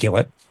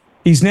articulate.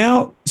 He's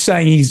now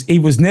saying he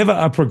was never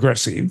a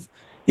progressive.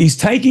 He's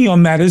taking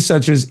on matters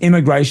such as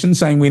immigration,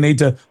 saying we need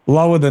to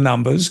lower the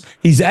numbers.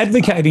 He's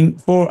advocating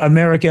for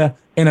America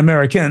and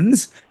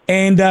Americans.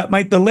 And,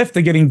 mate, the left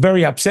are getting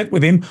very upset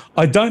with him.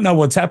 I don't know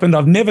what's happened.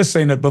 I've never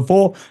seen it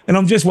before. And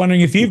I'm just wondering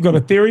if you've got a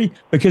theory,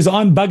 because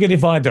I'm buggered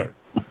if I do.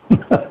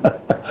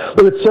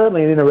 Well, it's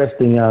certainly an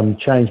interesting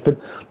change. But,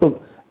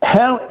 look,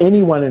 how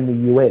anyone in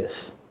the US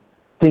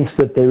thinks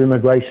that their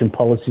immigration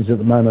policies at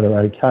the moment are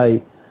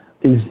okay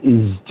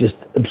is just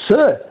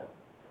absurd.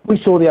 We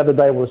saw the other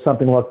day was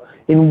something like,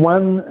 in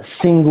one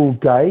single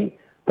day,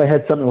 they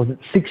had something, was it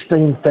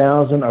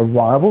 16,000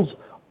 arrivals,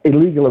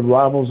 illegal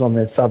arrivals on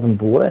their southern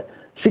border,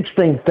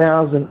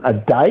 16,000 a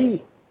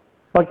day.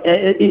 Like,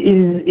 it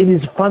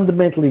is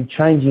fundamentally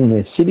changing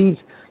their cities.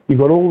 You've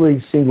got all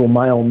these single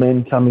male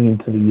men coming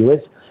into the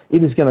US.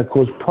 It is going to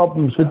cause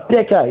problems for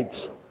decades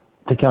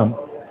to come.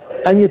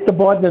 And yet the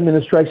Biden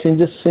administration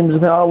just seems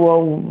to, oh,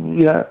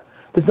 well,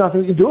 there's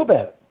nothing you can do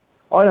about it.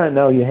 I don't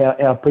know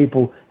how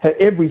people, how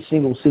every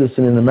single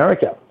citizen in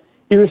America,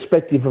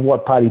 irrespective of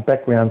what party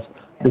backgrounds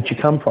that you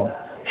come from,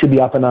 should be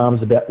up in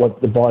arms about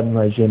what the Biden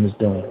regime is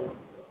doing.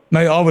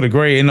 Mate, I would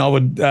agree, and I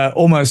would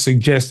almost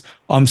suggest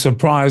I'm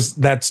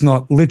surprised that's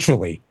not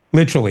literally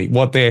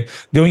what they're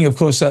doing. Of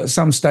course,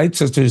 some states,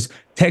 such as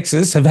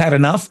Texas, have had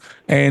enough,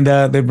 and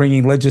they're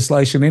bringing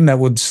legislation in that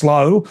would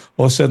slow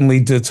or certainly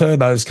deter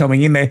those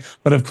coming in there.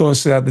 But of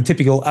course, the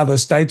typical other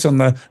states on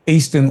the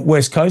east and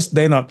west coast,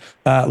 they're not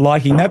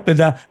liking that.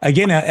 But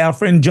again, our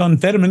friend John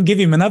Fetterman, give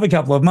him another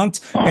couple of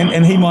months,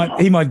 and he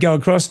might go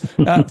across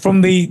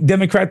from the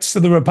Democrats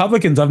to the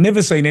Republicans. I've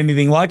never seen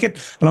anything like it,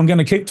 and I'm going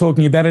to keep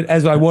talking about it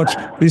as I watch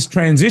this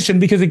transition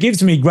because it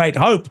gives me great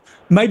hope.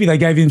 Maybe they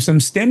gave him some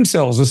stem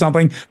cells or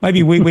something.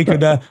 Maybe we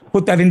could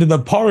put that into the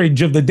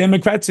porridge of the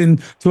Democrats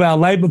and to our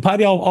Labor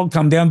Party. I'll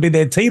come down and be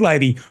their tea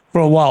lady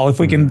for a while. If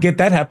we can get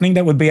that happening,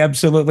 that would be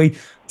absolutely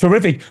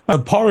terrific. The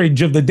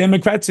porridge of the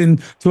Democrats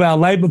and to our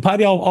Labor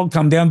Party. I'll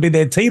come down and be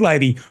their tea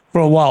lady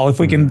for a while. If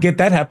we can get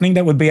that happening,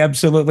 that would be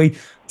absolutely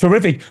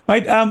terrific.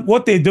 Mate,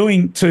 what they're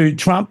doing to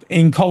Trump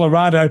in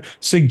Colorado,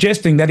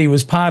 suggesting that he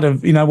was part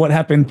of, what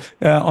happened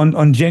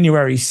on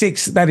January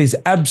 6th, that is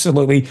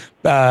absolutely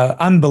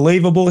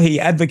unbelievable. He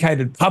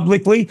advocated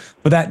publicly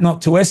for that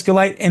not to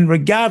escalate. And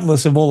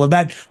regardless of all of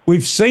that,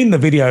 we've seen the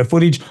video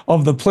footage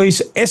of the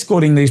police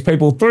escorting these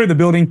people through the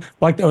building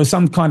like there was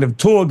some kind of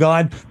tour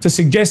guide. To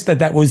suggest that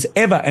that was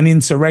ever an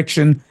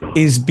insurrection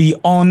is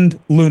beyond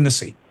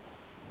lunacy.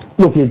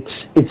 Look,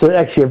 it's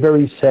actually a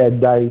very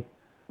sad day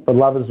for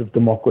lovers of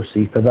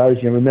democracy. For those,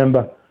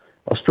 remember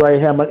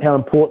Australia, how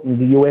important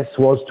the US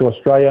was to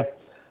Australia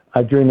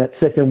during that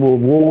Second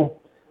World War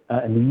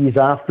and the years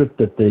after it,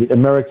 that the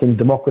American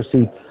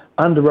democracy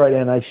underwrote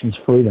our nation's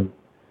freedom.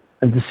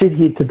 And to sit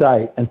here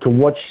today and to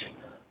watch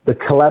the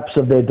collapse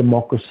of their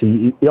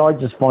democracy, I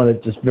just find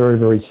it just very,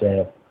 very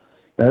sad.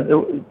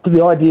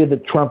 The idea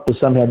that Trump was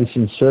somehow this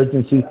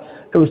insurgency,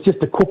 it was just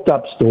a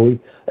cooked-up story.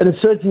 An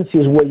insurgency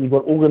is where you've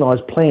got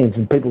organised plans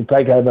and people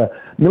take over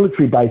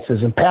military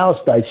bases and power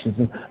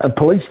stations and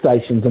police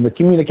stations and the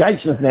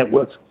communications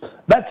networks.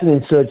 That's an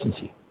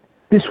insurgency.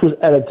 This was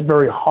at its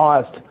very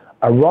highest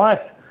a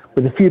riot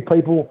with a few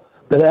people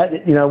that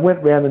went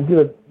around and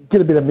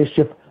did a bit of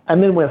mischief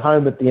and then went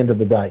home at the end of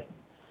the day.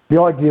 The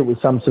idea it was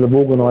some sort of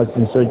organised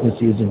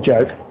insurgency is a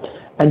joke,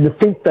 and to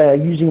think they are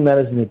using that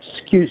as an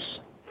excuse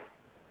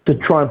to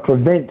try and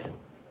prevent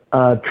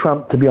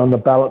Trump to be on the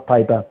ballot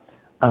paper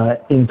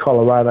in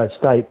Colorado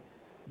State,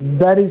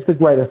 that is the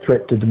greater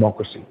threat to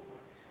democracy.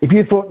 If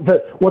you thought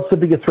that what's the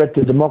bigger threat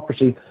to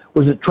democracy,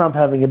 was it Trump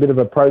having a bit of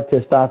a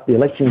protest after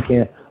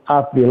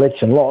the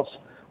election loss,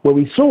 where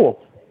we saw,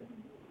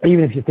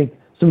 even if you think,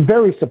 some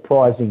very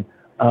surprising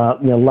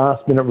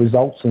last-minute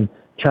results and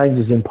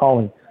changes in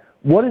polling.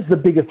 What is the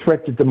bigger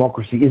threat to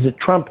democracy? Is it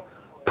Trump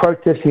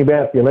protesting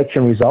about the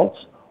election results,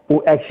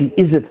 or actually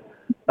is it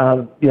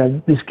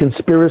this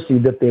conspiracy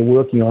that they're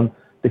working on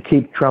to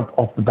keep Trump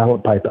off the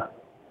ballot paper?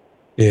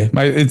 Yeah,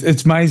 mate,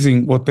 it's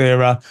amazing what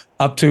they're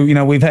up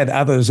to. We've had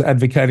others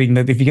advocating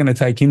that if you're going to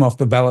take him off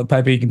the ballot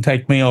paper, you can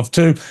take me off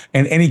too.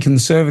 And any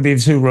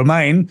conservatives who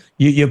remain,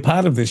 you're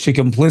part of this. You're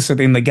complicit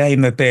in the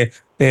game that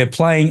they're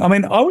playing. I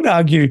mean, I would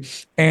argue,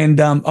 and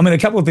a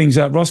couple of things.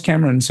 Ross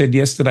Cameron said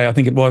yesterday, I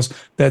think it was,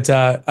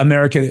 that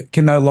America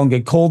can no longer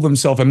call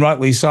themselves, and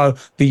rightly so,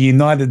 the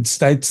United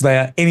States. They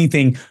are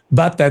anything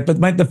but that. But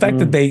mate, the fact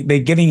that they're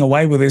getting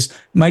away with this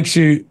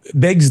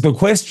begs the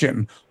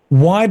question: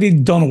 why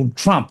did Donald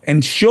Trump,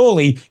 and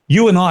surely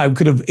you and I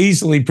could have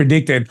easily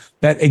predicted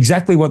that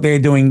exactly what they're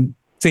doing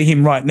to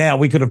him right now,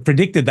 we could have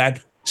predicted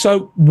that.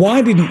 So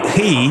why didn't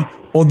he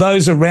or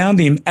those around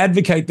him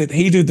advocate that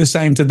he do the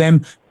same to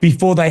them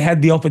before they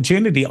had the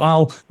opportunity?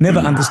 I'll never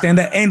understand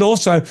that. And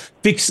also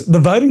fix the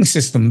voting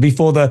system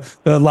before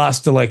the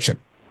last election.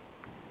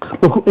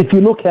 Look, if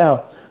you look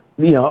how,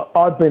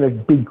 I've been a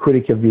big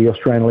critic of the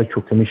Australian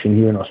Electoral Commission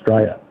here in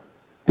Australia.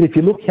 But if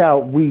you look how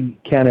we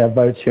count our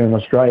votes here in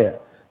Australia,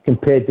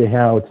 compared to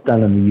how it's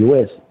done in the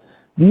US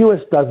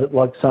does it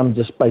like some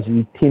just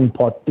basically tin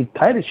pot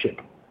dictatorship.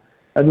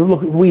 And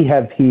look, we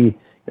have here,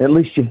 at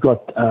least you've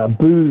got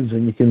booths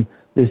and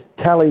there's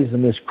tallies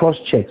and there's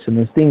cross-checks and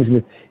there's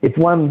things. If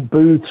one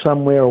booth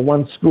somewhere or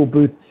one school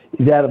booth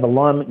is out of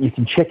alignment, you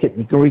can check it and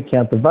you can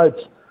recount the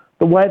votes.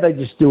 The way they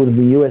just do it in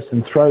the US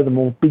and throw them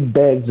all, big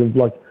bags of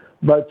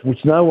votes,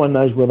 which no one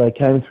knows where they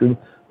came through,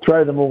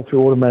 throw them all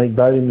through automatic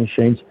voting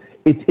machines,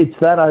 it's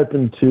that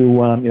open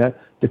to,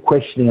 the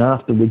questioning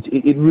afterwards.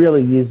 It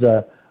really is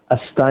a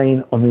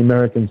stain on the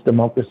Americans'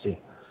 democracy.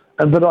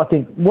 But I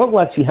think what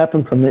will actually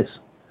happen from this,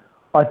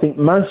 I think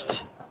most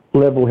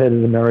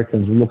level-headed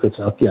Americans will look at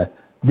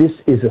this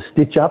is a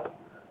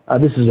stitch-up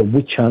This is a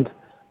witch hunt.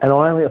 And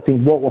I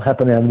think what will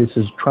happen out of this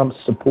is Trump's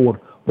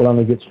support will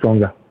only get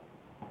stronger.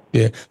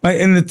 Yeah,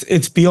 mate, and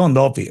it's beyond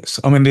obvious.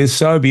 I mean, it's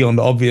so beyond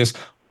obvious.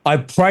 I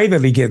pray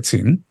that he gets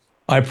in.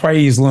 I pray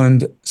he's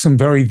learned some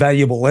very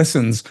valuable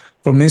lessons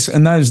from this,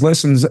 and those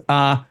lessons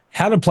are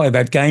how to play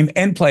that game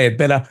and play it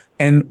better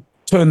and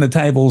turn the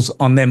tables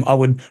on them. I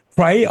would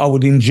pray, I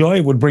would enjoy,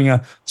 it would bring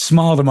a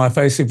smile to my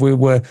face if we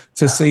were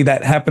to see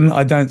that happen.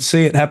 I don't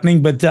see it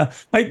happening, but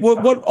mate,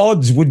 what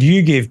odds would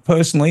you give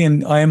personally,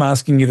 and I am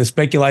asking you to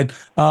speculate,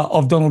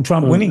 of Donald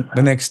Trump winning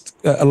the next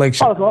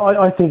election?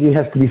 I think he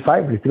has to be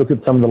favoured. If you look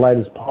at some of the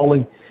latest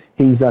polling,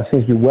 he seems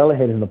to be well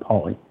ahead in the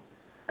polling.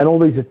 And all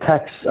these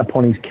attacks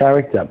upon his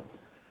character,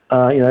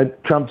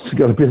 Trump's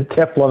got a bit of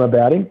Teflon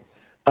about him.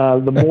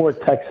 The more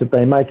attacks that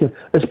they make,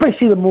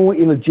 especially the more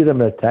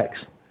illegitimate attacks.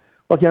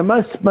 Like,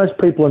 most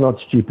people are not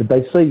stupid.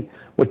 They see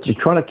what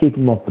you're trying to keep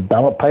them off the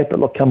ballot paper.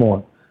 Look, come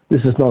on,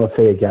 this is not a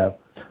fair go.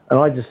 And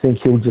I just think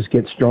he'll just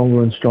get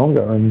stronger and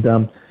stronger. And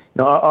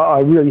I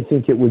really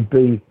think it would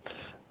be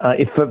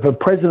if for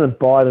President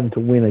Biden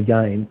to win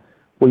again,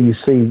 where you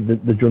see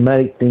the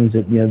dramatic things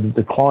that the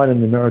decline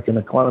in the American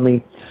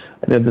economy,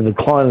 and the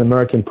decline in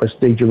American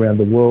prestige around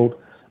the world,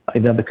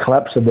 the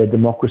collapse of their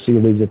democracy,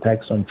 of these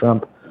attacks on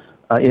Trump.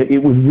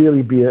 It would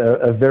really be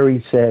a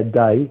very sad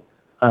day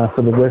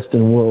for the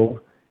Western world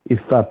if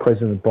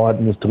President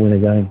Biden was to win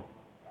again.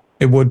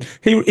 It would.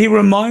 He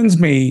reminds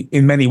me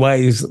in many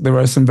ways, there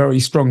are some very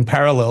strong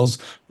parallels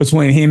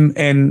between him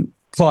and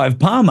Clive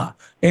Palmer.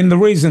 And the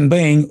reason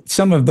being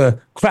some of the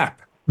crap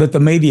that the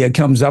media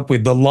comes up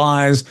with, the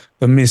lies,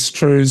 the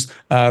mistruths,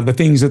 the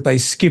things that they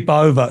skip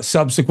over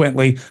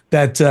subsequently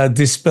that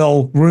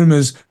dispel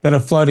rumours that are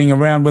floating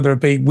around, whether it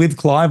be with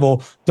Clive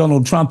or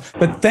Donald Trump.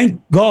 But thank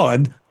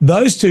God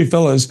those two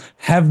fellas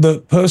have the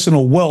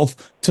personal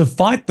wealth to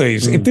fight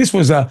these. If this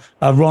was a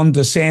Ron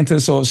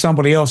DeSantis or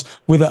somebody else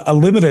with a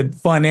limited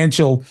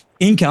financial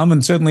income,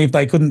 and certainly if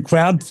they couldn't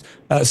crowd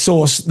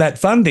source that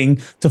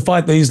funding to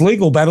fight these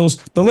legal battles,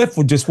 the left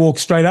would just walk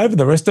straight over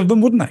the rest of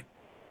them, wouldn't they?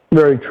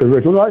 Very true,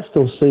 Rick. Look, I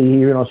still see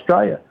here in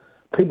Australia,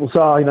 people say,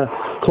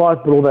 Clive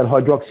bought all that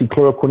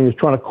hydroxychloroquine, he was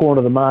trying to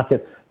corner the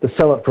market to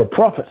sell it for a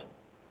profit.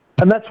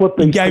 And that's what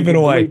he gave it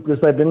away because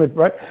they've been lived,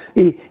 right?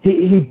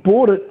 He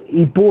bought it,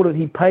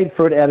 he paid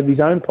for it out of his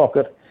own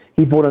pocket.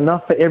 He bought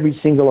enough for every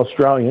single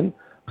Australian,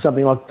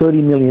 something like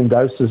 30 million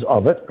doses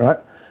of it, right?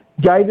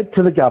 Gave it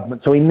to the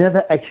government. So he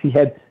never actually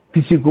had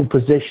physical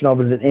possession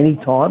of it at any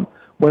time.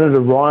 When it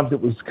arrived,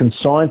 it was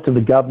consigned to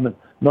the government,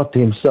 not to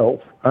himself,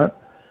 right?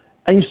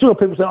 And you still have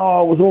people say,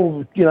 oh, it was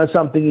all,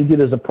 something he did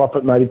as a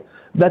profit motive.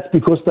 That's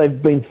because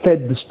they've been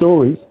fed the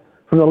stories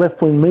from the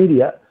left-wing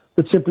media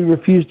that simply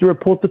refuse to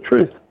report the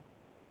truth.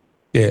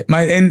 Yeah,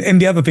 mate, and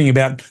the other thing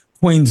about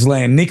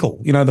Queensland Nickel,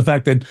 the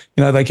fact that,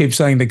 they keep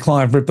saying that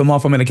Clive ripped them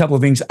off. I mean, a couple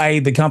of things. A,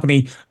 the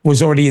company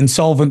was already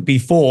insolvent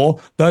before.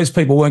 Those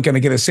people weren't going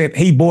to get a cent.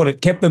 He bought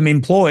it, kept them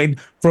employed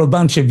for a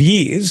bunch of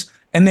years.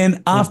 And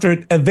then after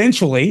it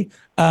eventually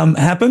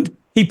happened,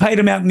 he paid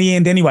them out in the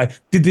end anyway.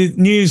 Did the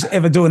news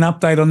ever do an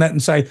update on that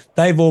and say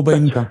they've all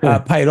been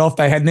paid off?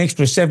 They had an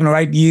extra 7 or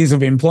 8 years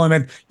of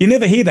employment. You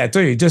never hear that,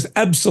 do you? Just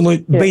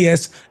absolute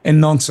BS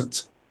and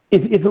nonsense.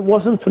 If it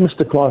wasn't for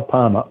Mr. Clive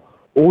Palmer,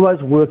 all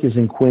those workers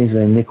in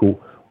Queensland Nickel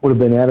would have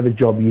been out of a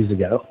job years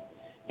ago.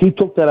 He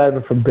took that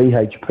over from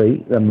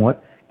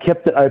BHP,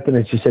 kept it open,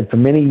 as you said, for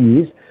many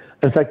years.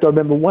 In fact, I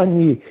remember one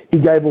year he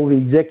gave all the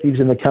executives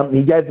in the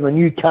company, he gave them a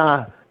new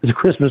car as a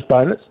Christmas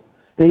bonus.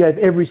 He gave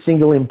every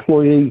single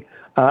employee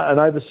an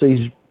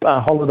overseas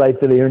holiday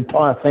for their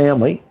entire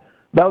family.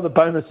 They were the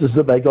bonuses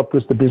that they got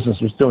because the business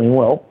was doing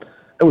well.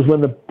 It was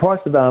when the price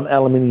of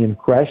aluminium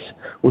crashed.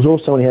 It was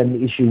also when he had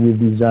an issue with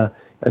his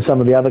some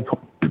of the other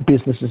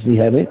businesses he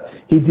had in.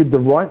 He did the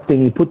right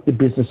thing. He put the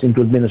business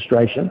into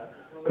administration,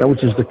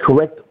 which is the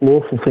correct,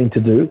 lawful thing to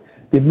do.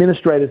 The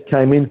administrators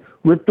came in,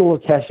 ripped all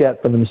the cash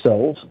out for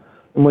themselves,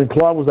 and when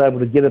Clive was able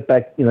to get it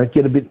back,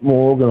 get a bit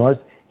more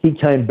organised, he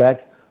came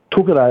back,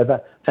 took it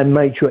over, and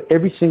made sure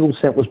every single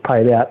cent was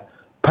paid out,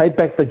 paid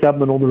back the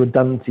government all the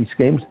redundancy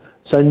schemes,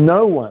 so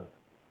no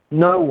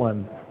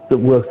one that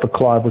worked for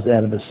Clive was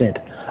out of a cent.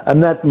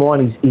 And that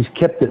mine, he's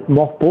kept it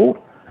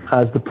mothballed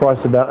as the price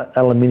of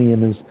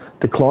aluminium has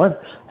declined.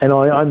 And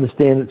I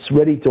understand it's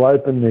ready to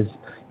open.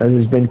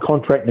 There's been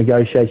contract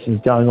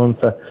negotiations going on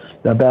for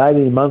about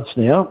 18 months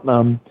now.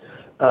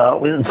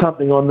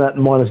 Something on that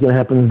mine is going to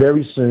happen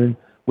very soon,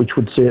 which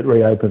would see it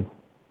reopen.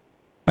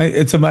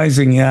 It's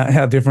amazing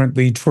how different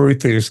the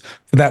truth is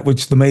for that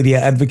which the media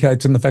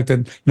advocates, and the fact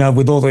that,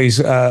 with all these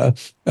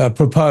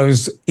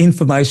proposed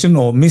information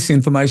or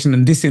misinformation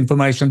and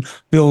disinformation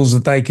bills,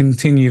 that they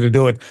continue to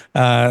do it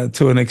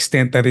to an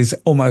extent that is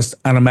almost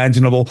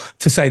unimaginable,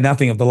 to say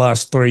nothing of the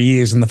last 3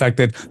 years and the fact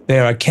that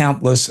there are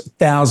countless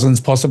thousands,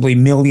 possibly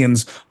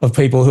millions of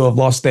people who have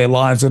lost their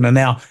lives and are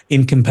now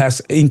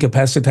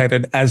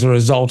incapacitated as a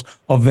result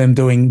of them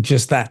doing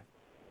just that.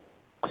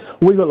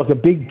 We've got a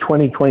big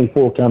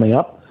 2024 coming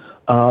up.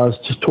 I was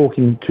just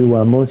talking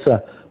to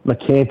Melissa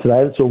Mackin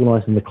today, that's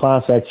organising the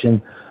class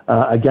action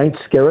against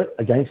Skerritt,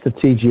 against the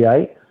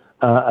TGA.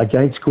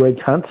 against Greg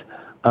Hunt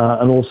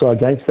and also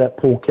against that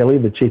Paul Kelly,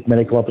 the Chief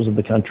Medical Officer of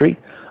the country.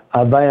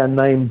 They are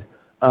named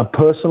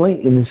personally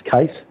in this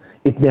case.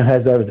 It now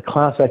has, over the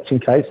class action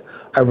case,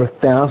 over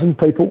 1,000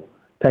 people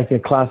taking a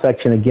class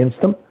action against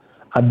them.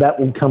 That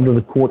will come to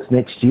the courts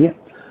next year.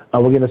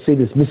 We're going to see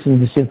this missing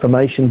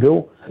disinformation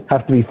bill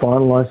have to be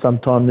finalised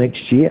sometime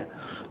next year.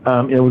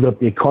 We've got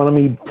the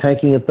economy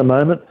tanking at the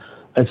moment.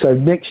 And so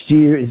next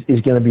year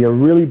is going to be a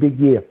really big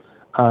year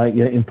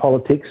in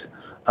politics.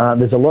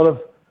 There's a lot of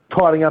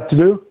tidying up to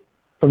do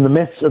from the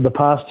mess of the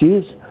past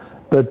years,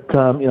 but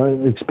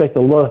expect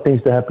a lot of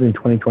things to happen in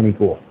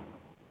 2024.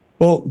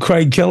 Well,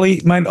 Craig Kelly,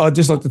 mate, I'd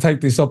just like to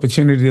take this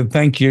opportunity to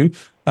thank you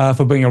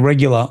for being a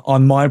regular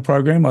on my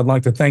program. I'd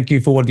like to thank you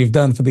for what you've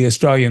done for the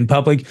Australian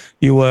public.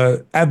 You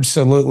were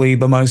absolutely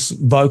the most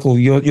vocal.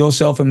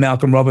 Yourself and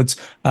Malcolm Roberts,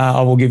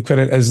 I will give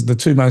credit as the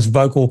two most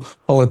vocal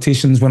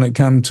politicians when it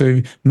comes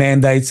to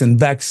mandates and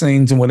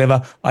vaccines and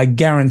whatever. I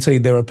guarantee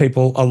there are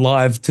people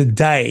alive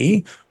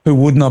today who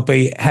would not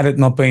be, had it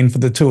not been for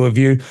the two of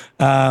you,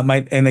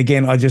 mate. And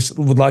again, I just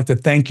would like to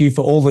thank you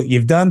for all that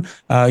you've done.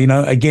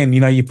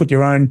 You put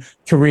your own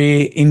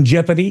career in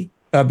jeopardy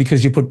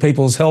because you put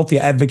people's health. You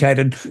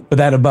advocated for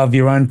that above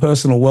your own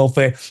personal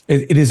welfare.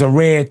 It is a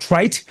rare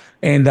trait.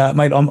 And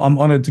mate, I'm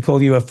honoured to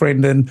call you a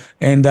friend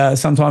and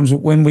sometimes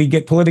when we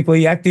get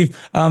politically active,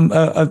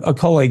 a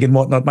colleague and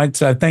whatnot, mate.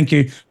 So thank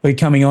you for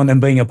coming on and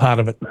being a part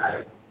of it.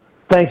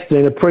 Thanks,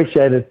 Dean.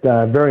 Appreciate it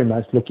very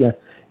much. Look,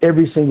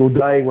 every single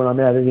day when I'm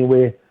out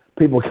anywhere,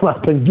 people come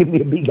up and give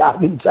me a big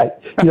hug and say,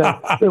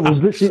 it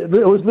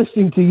was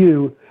listening to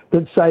you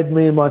that saved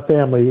me and my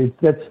family.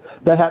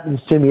 That happens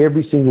to me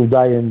every single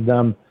day,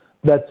 and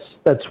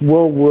that's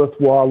well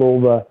worthwhile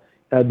all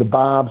the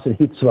barbs and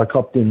hits that I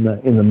copped in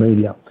the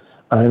media.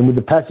 And with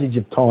the passage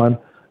of time,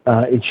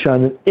 it's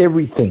shown that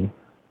everything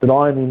that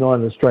I and the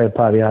United Australia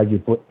Party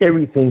argued for,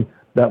 everything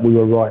that we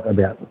were right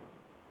about.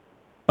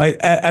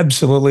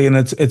 Absolutely, and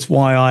it's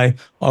why I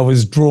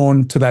was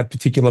drawn to that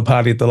particular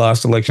party at the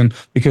last election,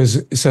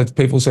 because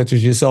people such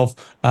as yourself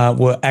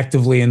were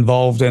actively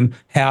involved, and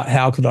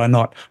how could I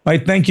not?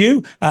 Mate, thank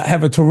you.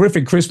 Have a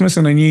terrific Christmas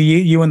and a new year,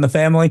 you and the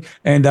family,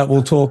 and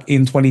we'll talk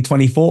in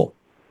 2024.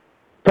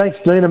 Thanks,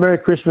 Dean. A Merry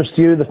Christmas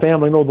to you, the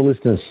family, and all the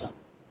listeners.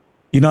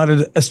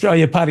 United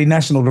Australia Party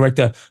National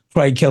Director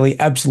Craig Kelly,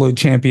 absolute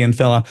champion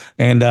fella,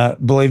 and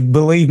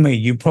believe me,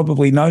 you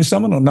probably know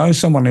someone or know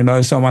someone who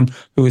knows someone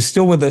who is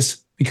still with us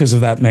because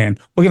of that man.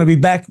 We're going to be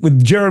back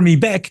with Jeremy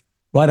Beck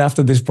right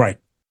after this break.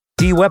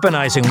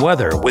 De-weaponizing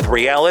weather with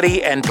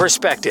reality and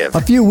perspective. A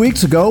few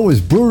weeks ago, it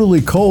was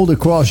brutally cold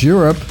across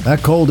Europe.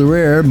 That colder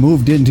air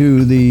moved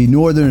into the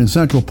northern and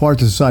central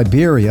parts of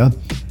Siberia,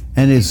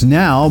 and it's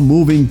now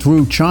moving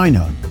through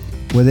China,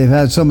 where they've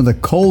had some of the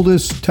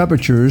coldest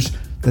temperatures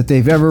that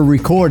they've ever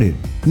recorded.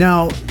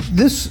 Now,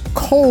 this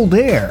cold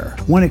air,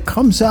 when it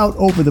comes out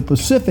over the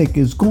Pacific,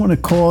 is going to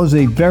cause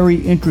a very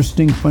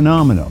interesting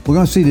phenomenon. We're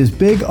going to see this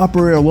big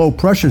upper air low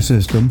pressure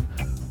system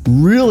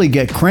really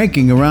get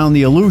cranking around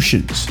the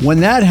Aleutians.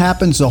 When that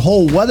happens, the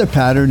whole weather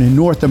pattern in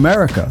North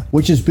America,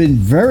 which has been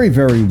very,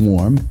 very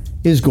warm,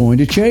 is going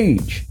to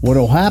change. What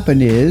will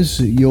happen is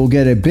you'll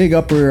get a big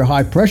upper air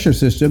high pressure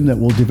system that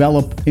will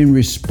develop in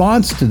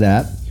response to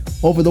that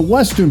over the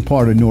western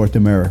part of North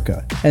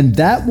America. And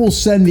that will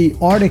send the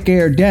Arctic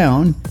air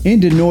down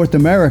into North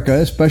America,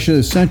 especially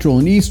the central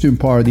and eastern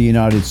part of the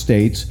United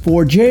States,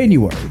 for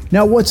January.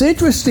 Now, what's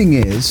interesting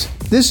is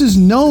this is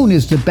known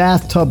as the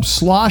bathtub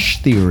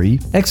slosh theory,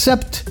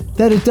 except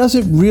that it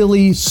doesn't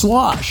really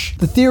slosh.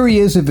 The theory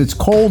is if it's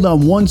cold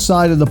on one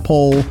side of the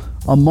pole,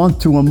 a month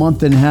to a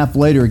month and a half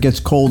later, it gets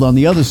cold on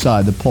the other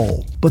side of the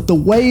pole. But the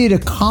way it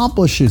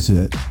accomplishes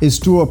it is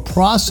through a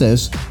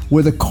process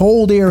where the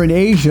cold air in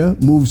Asia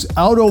moves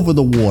out over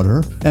the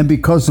water, and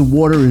because the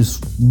water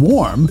is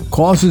warm,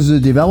 causes the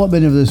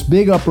development of this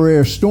big upper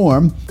air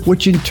storm,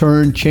 which in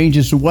turn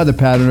changes the weather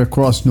pattern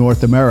across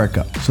North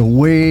America. So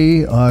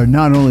we are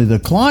not only the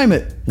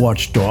climate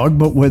watchdog,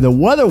 but we're the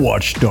weather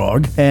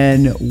watchdog.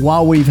 And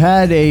while we've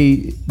had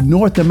a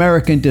North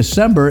American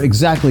December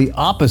exactly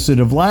opposite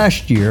of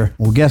last year,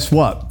 well, guess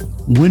what?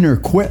 Winter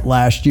quit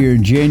last year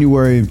in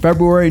January and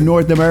February in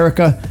North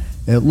America.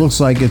 It looks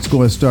like it's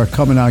going to start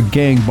coming out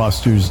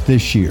gangbusters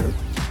this year,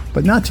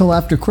 but not till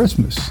after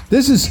Christmas.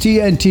 This is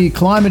TNT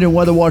Climate and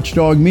Weather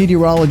Watchdog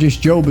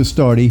meteorologist Joe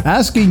Bastardi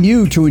asking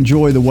you to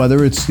enjoy the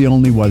weather. It's the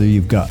only weather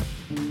you've got.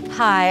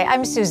 Hi,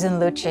 I'm Susan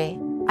Lucci.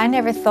 I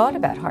never thought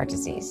about heart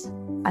disease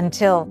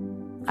until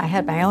I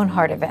had my own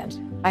heart event.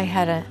 I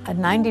had a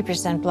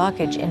 90%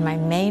 blockage in my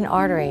main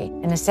artery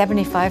and a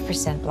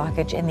 75%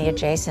 blockage in the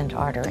adjacent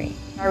artery.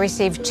 I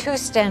received 2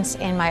 stents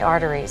in my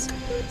arteries.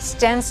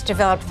 Stents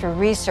developed through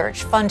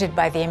research funded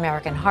by the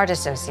American Heart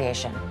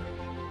Association.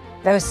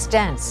 Those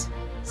stents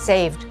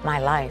saved my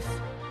life.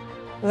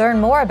 Learn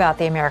more about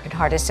the American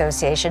Heart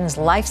Association's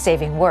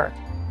life-saving work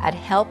at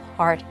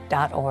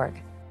helpheart.org.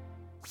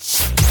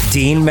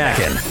 Dean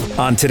Mackin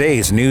on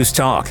today's News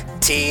Talk,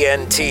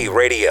 TNT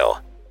Radio.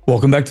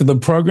 Welcome back to the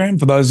program.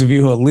 For those of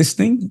you who are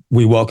listening,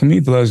 we welcome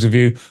you. For those of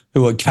you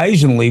who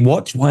occasionally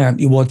watch, why aren't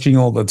you watching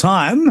all the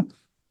time?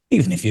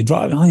 Even if you're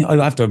driving,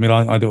 I have to admit,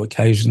 I do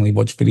occasionally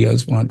watch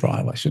videos when I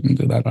drive. I shouldn't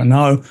do that, I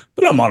know,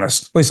 but I'm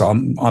honest. At least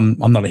I'm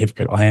not a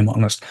hypocrite. I am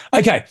honest.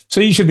 Okay,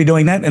 so you should be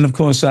doing that. And of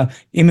course,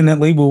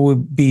 imminently we'll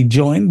be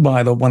joined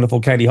by the wonderful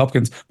Katie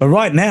Hopkins. But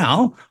right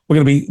now, we're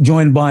going to be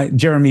joined by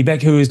Jeremy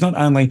Beck, who is not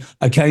only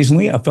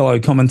occasionally a fellow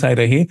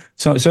commentator here,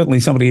 so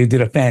certainly somebody who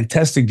did a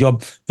fantastic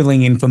job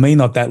filling in for me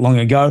not that long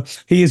ago.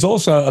 He is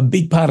also a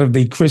big part of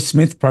the Chris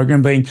Smith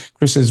program, being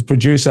Chris's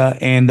producer,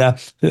 and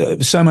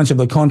so much of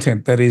the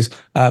content that is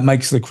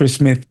makes the Chris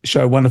Smith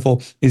show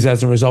wonderful is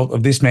as a result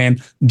of this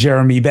man,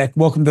 Jeremy Beck.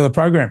 Welcome to the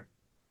program.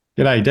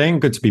 G'day, Dean.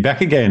 Good to be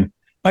back again.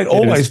 Mate,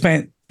 always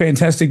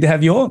fantastic to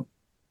have you on.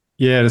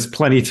 Yeah, there's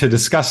plenty to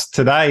discuss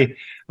today.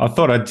 I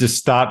thought I'd just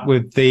start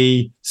with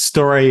the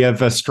story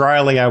of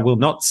Australia will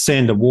not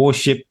send a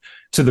warship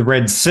to the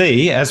Red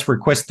Sea as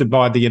requested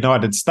by the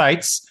United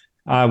States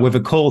with a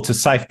call to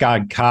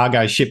safeguard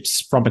cargo ships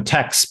from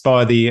attacks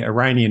by the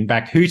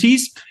Iranian-backed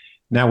Houthis.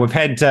 Now, we've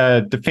had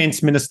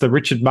Defence Minister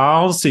Richard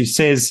Marles, who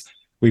says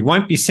we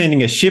won't be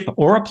sending a ship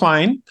or a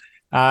plane.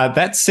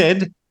 That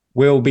said,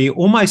 we'll be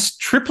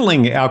almost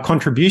tripling our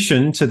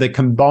contribution to the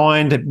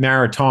combined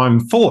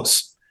maritime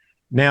force.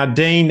 Now,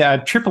 Dean,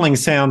 tripling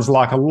sounds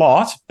like a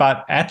lot,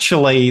 but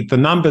actually the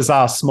numbers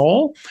are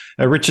small.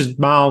 Richard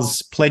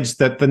Marles pledged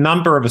that the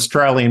number of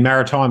Australian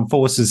maritime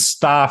forces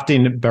staffed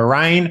in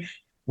Bahrain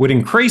would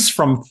increase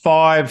from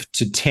 5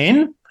 to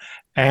 10.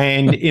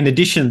 And in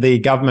addition, the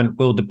government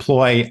will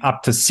deploy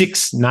up to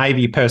 6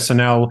 Navy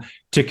personnel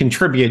to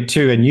contribute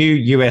to a new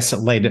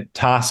US-led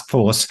task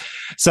force.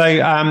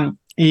 So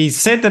he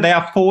said that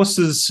our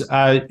forces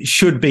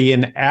should be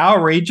in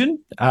our region,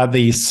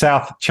 the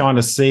South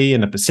China Sea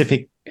and the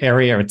Pacific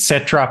area,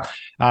 etc.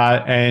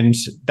 And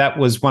that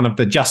was one of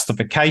the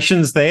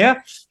justifications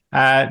there.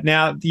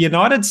 Now, the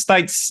United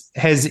States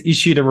has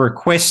issued a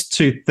request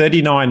to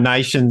 39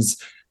 nations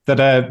that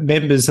are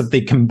members of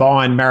the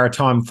combined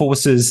maritime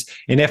forces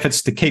in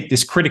efforts to keep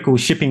this critical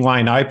shipping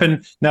lane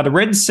open. Now, the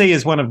Red Sea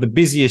is one of the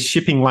busiest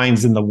shipping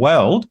lanes in the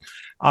world.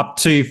 Up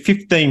to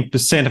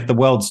 15% of the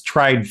world's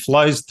trade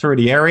flows through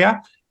the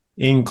area,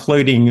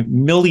 including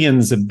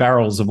millions of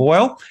barrels of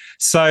oil.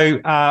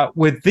 So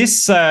with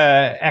this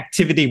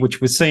activity, which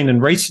we've seen in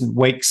recent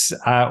weeks,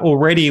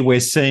 already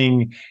we're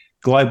seeing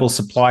global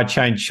supply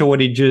chain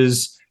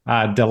shortages,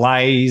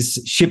 delays.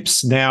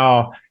 Ships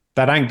now,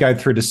 they don't go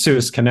through the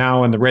Suez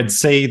Canal and the Red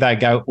Sea. They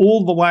go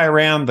all the way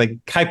around the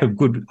Cape of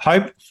Good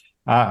Hope,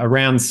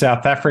 around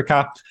South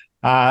Africa.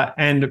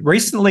 And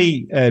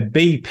recently,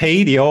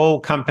 BP, the oil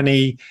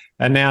company,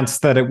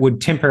 announced that it would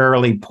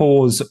temporarily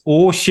pause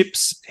all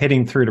ships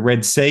heading through the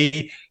Red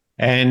Sea,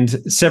 and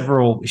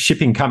several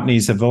shipping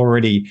companies have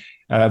already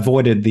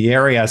avoided the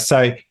area.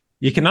 So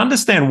you can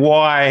understand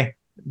why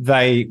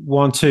they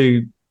want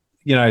to,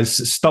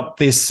 stop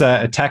this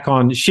attack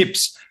on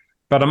ships.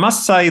 But I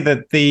must say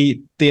that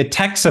the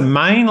attacks are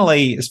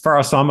mainly, as far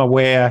as I'm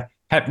aware,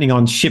 happening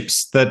on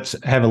ships that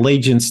have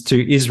allegiance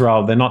to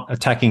Israel. They're not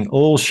attacking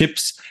all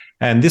ships.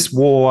 And this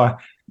war,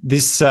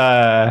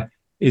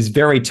 is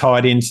very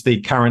tied into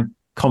the current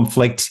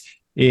conflict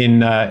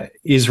in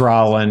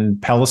Israel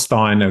and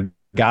Palestine, or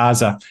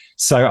Gaza.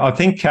 So I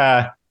think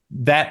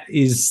that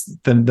is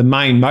the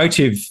main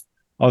motive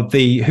of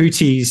the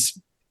Houthis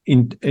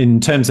in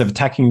terms of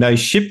attacking those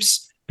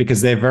ships,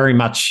 because they're very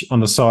much on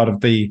the side of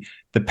the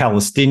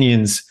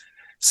Palestinians.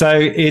 So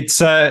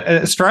it's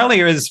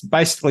Australia has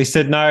basically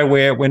said, no,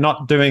 we're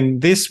not doing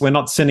this. We're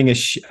not sending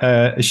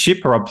a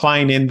ship or a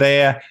plane in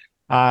there.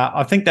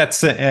 I think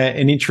that's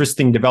an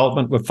interesting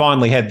development. We've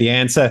finally had the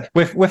answer.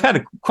 We've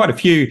had quite a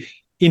few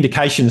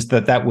indications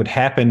that would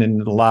happen in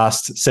the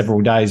last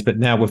several days, but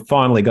now we've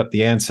finally got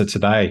the answer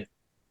today.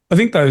 I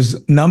think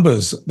those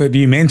numbers that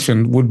you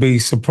mentioned would be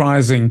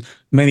surprising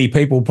many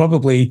people,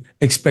 probably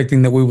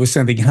expecting that we were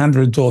sending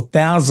hundreds or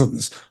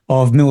thousands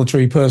of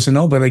military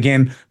personnel, but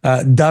again,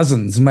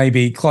 dozens,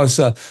 maybe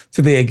closer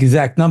to the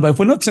exact number. If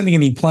we're not sending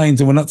any planes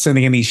and we're not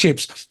sending any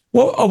ships,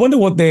 well, I wonder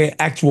what their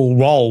actual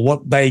role,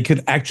 what they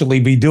could actually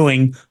be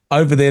doing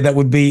over there that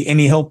would be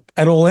any help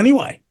at all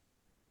anyway.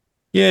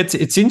 Yeah,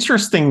 it's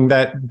interesting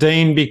that,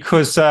 Dean,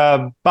 because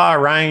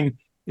Bahrain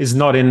is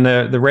not in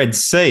the Red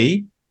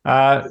Sea.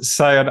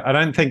 So I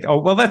don't think,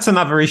 that's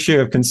another issue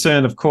of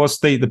concern. Of course,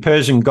 the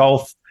Persian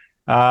Gulf,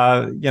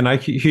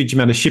 huge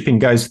amount of shipping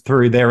goes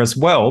through there as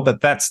well, but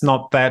that's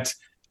not that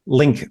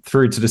link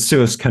through to the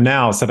Suez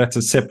Canal. So that's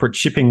a separate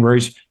shipping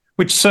route,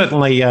 which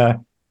certainly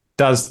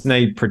does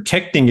need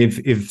protecting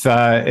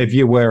if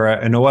you were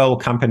an oil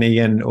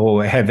company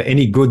or have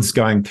any goods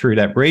going through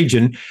that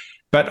region.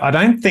 But I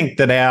don't think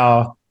that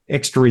our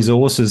extra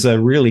resources are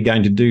really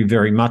going to do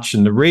very much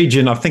in the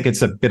region. I think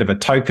it's a bit of a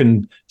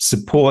token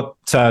support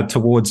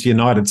towards the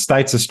United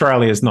States.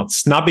 Australia is not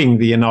snubbing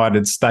the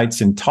United States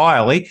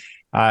entirely.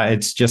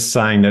 It's just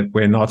saying that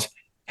we're not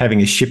having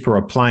a ship or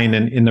a plane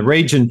in the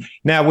region.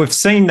 Now, we've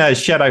seen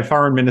Shadow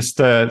Foreign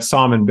Minister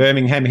Simon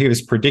Birmingham. He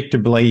was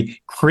predictably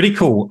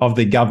critical of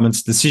the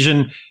government's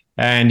decision,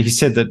 And he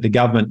said that the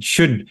government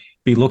should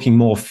be looking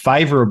more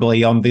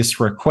favourably on this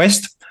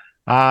request.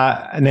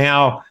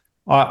 Now,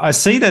 I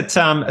see that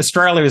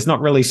Australia is not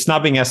really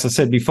snubbing, as I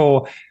said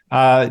before,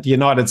 the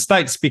United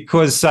States,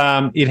 because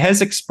it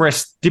has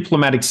expressed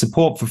diplomatic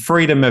support for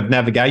freedom of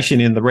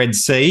navigation in the Red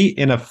Sea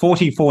in a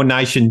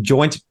 44-nation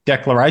joint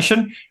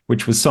declaration,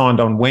 which was signed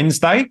on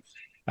Wednesday.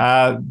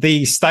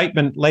 The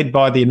statement led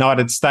by the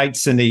United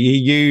States and the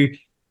EU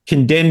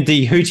condemned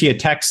the Houthi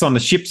attacks on the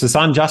ships as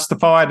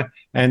unjustified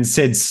and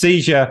said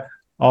seizure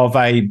of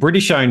a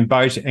British-owned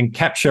boat and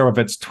capture of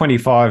its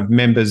 25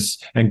 members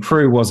and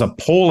crew was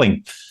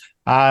appalling.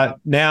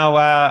 Now,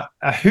 a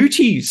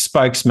Houthi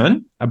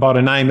spokesman by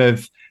the name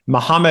of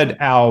Mohammed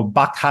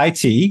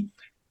al-Bakhaiti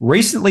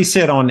recently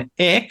said on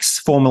X,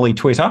 formerly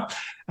Twitter,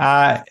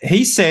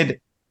 he said,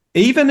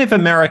 even if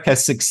America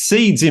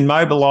succeeds in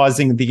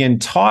mobilizing the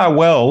entire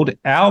world,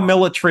 our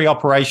military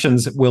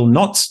operations will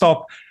not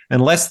stop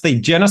unless the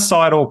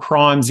genocidal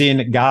crimes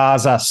in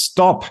Gaza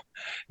stop.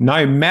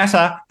 No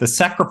matter the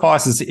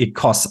sacrifices it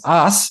costs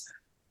us,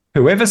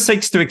 whoever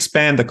seeks to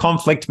expand the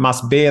conflict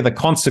must bear the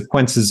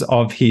consequences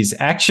of his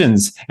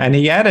actions. And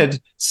he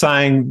added,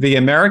 saying the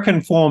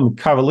American-formed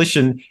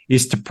coalition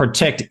is to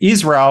protect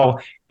Israel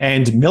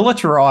and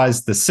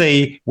militarize the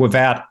sea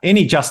without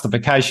any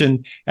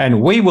justification,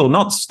 and we will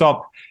not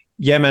stop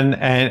Yemen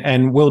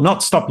and will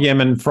not stop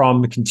Yemen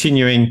from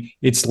continuing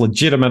its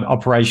legitimate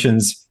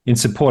operations in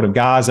support of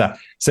Gaza.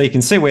 So you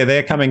can see where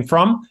they're coming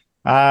from.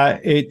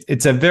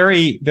 It's a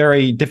very,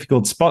 very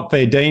difficult spot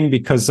there, Dean,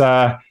 because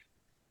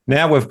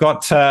now we've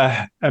got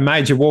a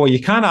major war.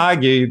 You can't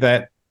argue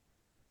that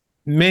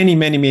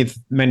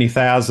many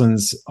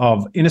thousands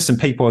of innocent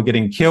people are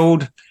getting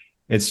killed.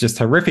 It's just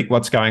horrific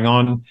what's going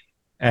on.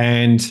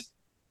 And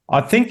I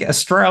think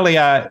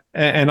Australia,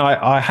 and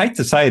I hate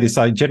to say this,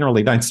 I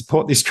generally don't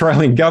support the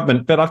Australian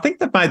government, but I think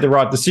they've made the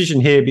right decision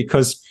here,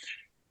 because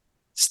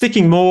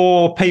sticking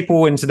more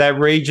people into that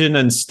region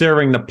and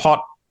stirring the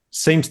pot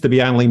seems to be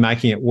only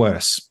making it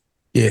worse.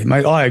 Yeah,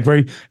 mate, I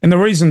agree. And the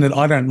reason that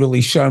I don't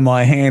really show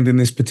my hand in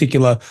this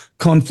particular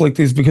conflict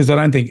is because I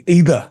don't think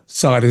either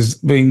side has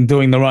been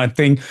doing the right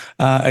thing.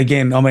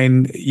 Again, I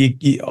mean,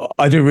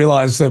 I do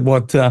realise that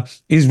what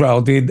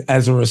Israel did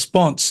as a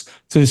response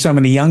to so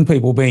many young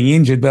people being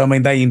injured, but I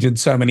mean, they injured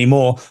so many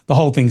more. The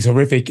whole thing's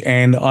horrific,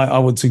 and I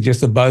would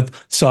suggest that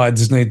both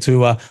sides need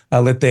to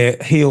let their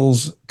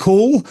heels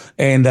cool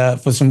and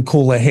for some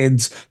cooler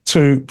heads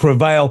to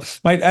prevail.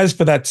 Mate, as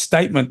for that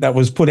statement that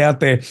was put out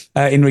there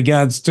in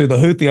regards to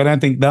the Houthi, I don't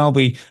think they'll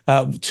be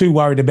too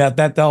worried about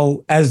that.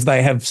 They'll, as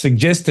they have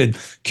suggested,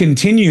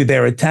 continue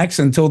their attacks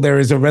until there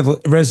is a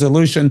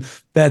resolution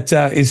that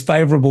is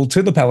favourable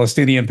to the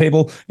Palestinian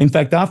people. In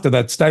fact, after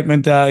that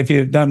statement, if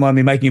you don't mind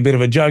me making a bit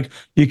of a joke,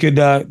 they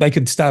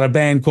could start a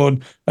band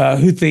called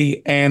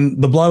Houthi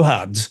and the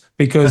Blowhards,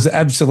 because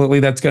absolutely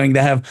that's going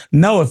to have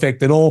no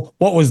effect at all.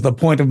 What was the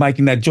point of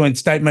making that joint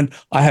statement?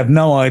 I have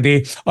no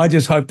idea. I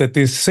just hope that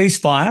this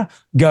ceasefire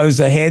goes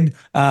ahead,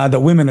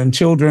 that women and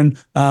children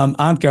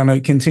aren't going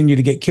to continue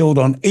to get killed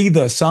on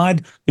either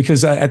side,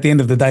 because at the end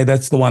of the day,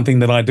 that's the one thing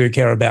that I do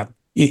care about,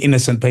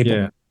 innocent people.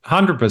 Yeah.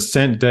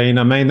 100%, Dean.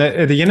 I mean,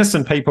 the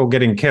innocent people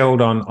getting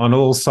killed on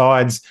all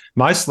sides,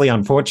 mostly,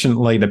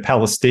 unfortunately, the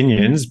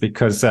Palestinians,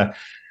 because,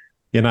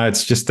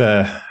 it's just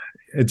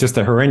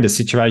a horrendous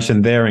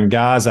situation there in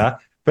Gaza.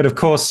 But, of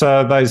course,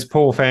 those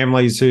poor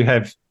families who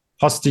have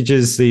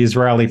hostages, the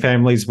Israeli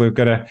families, we've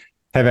got to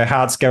have our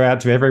hearts go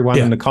out to everyone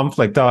in the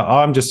conflict.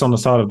 I'm just on the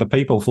side of the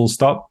people, full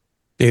stop.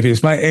 It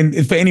is, mate.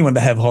 And for anyone to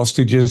have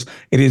hostages,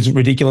 it is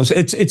ridiculous.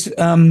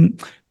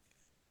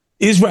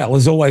 Israel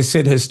has always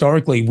said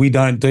historically we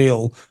don't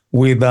deal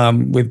with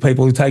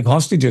people who take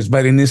hostages,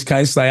 but in this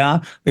case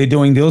they're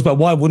doing deals. But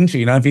why wouldn't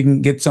you? If you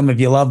can get some of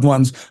your loved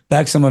ones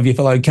back, some of your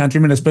fellow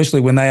countrymen,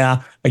 especially when they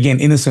are, again,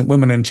 innocent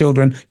women and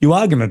children, you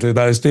are going to do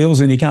those deals,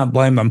 and you can't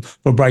blame them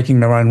for breaking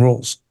their own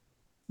rules.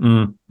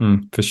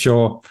 For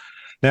sure.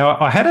 Now,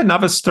 I had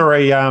another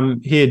story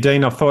here,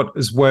 Dean, I thought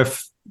was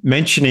worth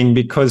mentioning,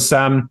 because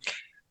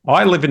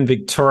I live in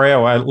Victoria.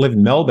 I live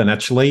in Melbourne,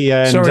 actually.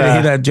 And, sorry to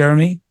hear that,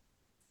 Jeremy.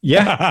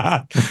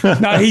 Yeah.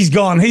 No, he's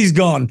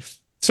gone.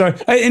 So,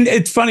 and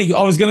it's funny,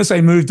 I was going to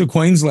say move to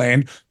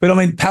Queensland, but I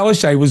mean,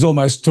 Palaszczuk was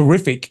almost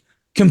terrific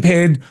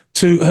compared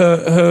to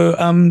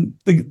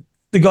the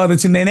guy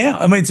that's in there now.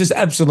 I mean, it's just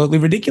absolutely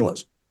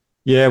ridiculous.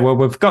 Yeah, well,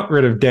 we've got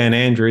rid of Dan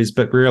Andrews,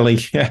 but really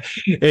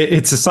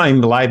it's the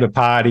same Labor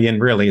Party,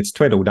 and really it's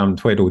Tweedledum,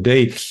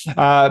 Tweedledee.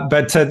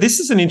 But this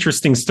is an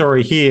interesting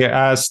story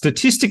here.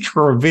 Statistics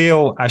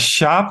reveal a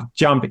sharp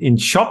jump in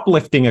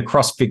shoplifting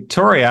across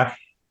Victoria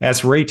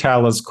as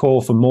retailers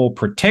call for more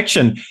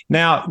protection.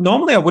 Now,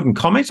 normally I wouldn't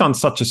comment on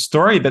such a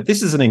story, but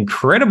this is an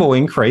incredible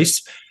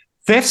increase.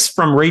 Thefts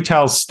from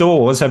retail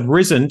stores have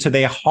risen to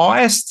their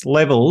highest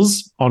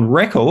levels on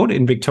record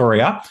in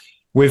Victoria,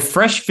 with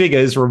fresh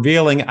figures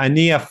revealing a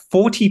near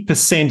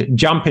 40%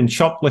 jump in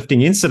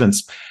shoplifting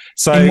incidents.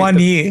 So in 1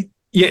 year?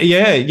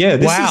 Yeah.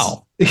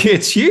 Wow.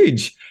 It's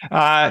huge.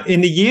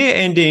 In the year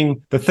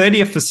ending the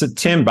 30th of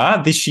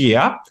September this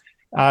year,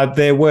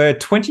 there were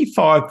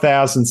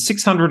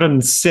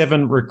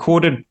 25,607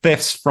 recorded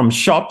thefts from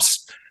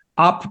shops,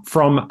 up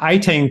from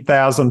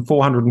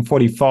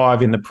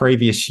 18,445 in the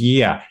previous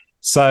year.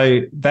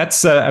 So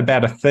that's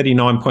about a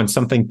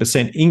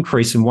 39-point-something%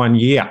 increase in 1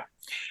 year.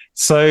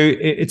 So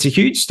it's a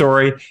huge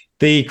story.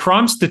 The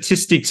Crime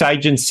Statistics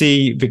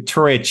Agency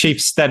Victoria Chief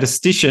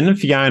Statistician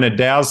Fiona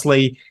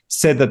Dowsley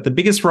said that the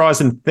biggest rise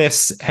in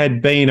thefts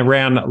had been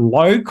around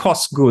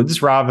low-cost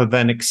goods rather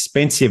than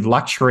expensive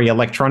luxury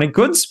electronic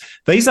goods.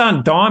 These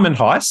aren't diamond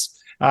heists.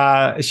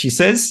 She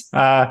says,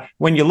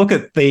 when you look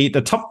at the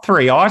top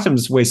three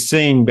items we're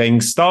seeing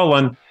being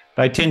stolen,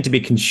 they tend to be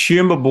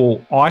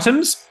consumable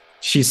items.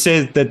 She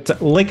said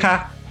that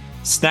liquor,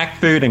 snack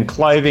food and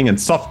clothing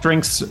and soft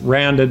drinks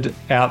rounded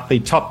out the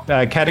top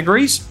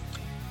categories.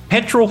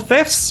 Petrol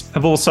thefts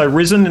have also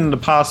risen in the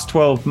past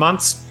 12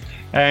 months.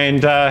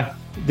 And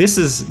this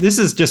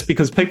is just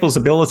because people's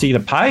ability to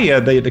pay,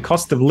 the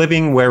cost of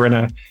living, we're in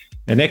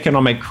an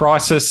economic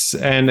crisis,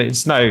 and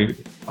it's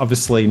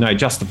obviously no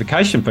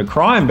justification for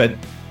crime, but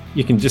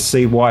you can just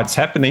see why it's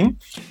happening.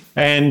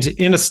 And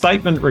in a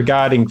statement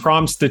regarding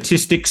crime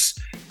statistics,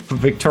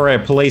 Victoria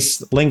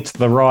Police linked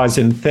the rise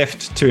in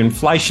theft to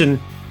inflation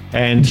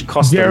and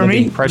cost of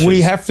living pressures.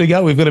 We have to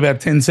go. We've got about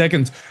 10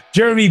 seconds.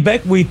 Jeremy,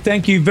 Beck, we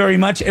thank you very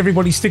much.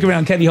 Everybody stick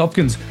around. Katie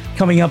Hopkins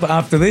coming up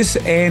after this,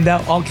 and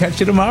I'll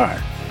catch you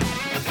tomorrow.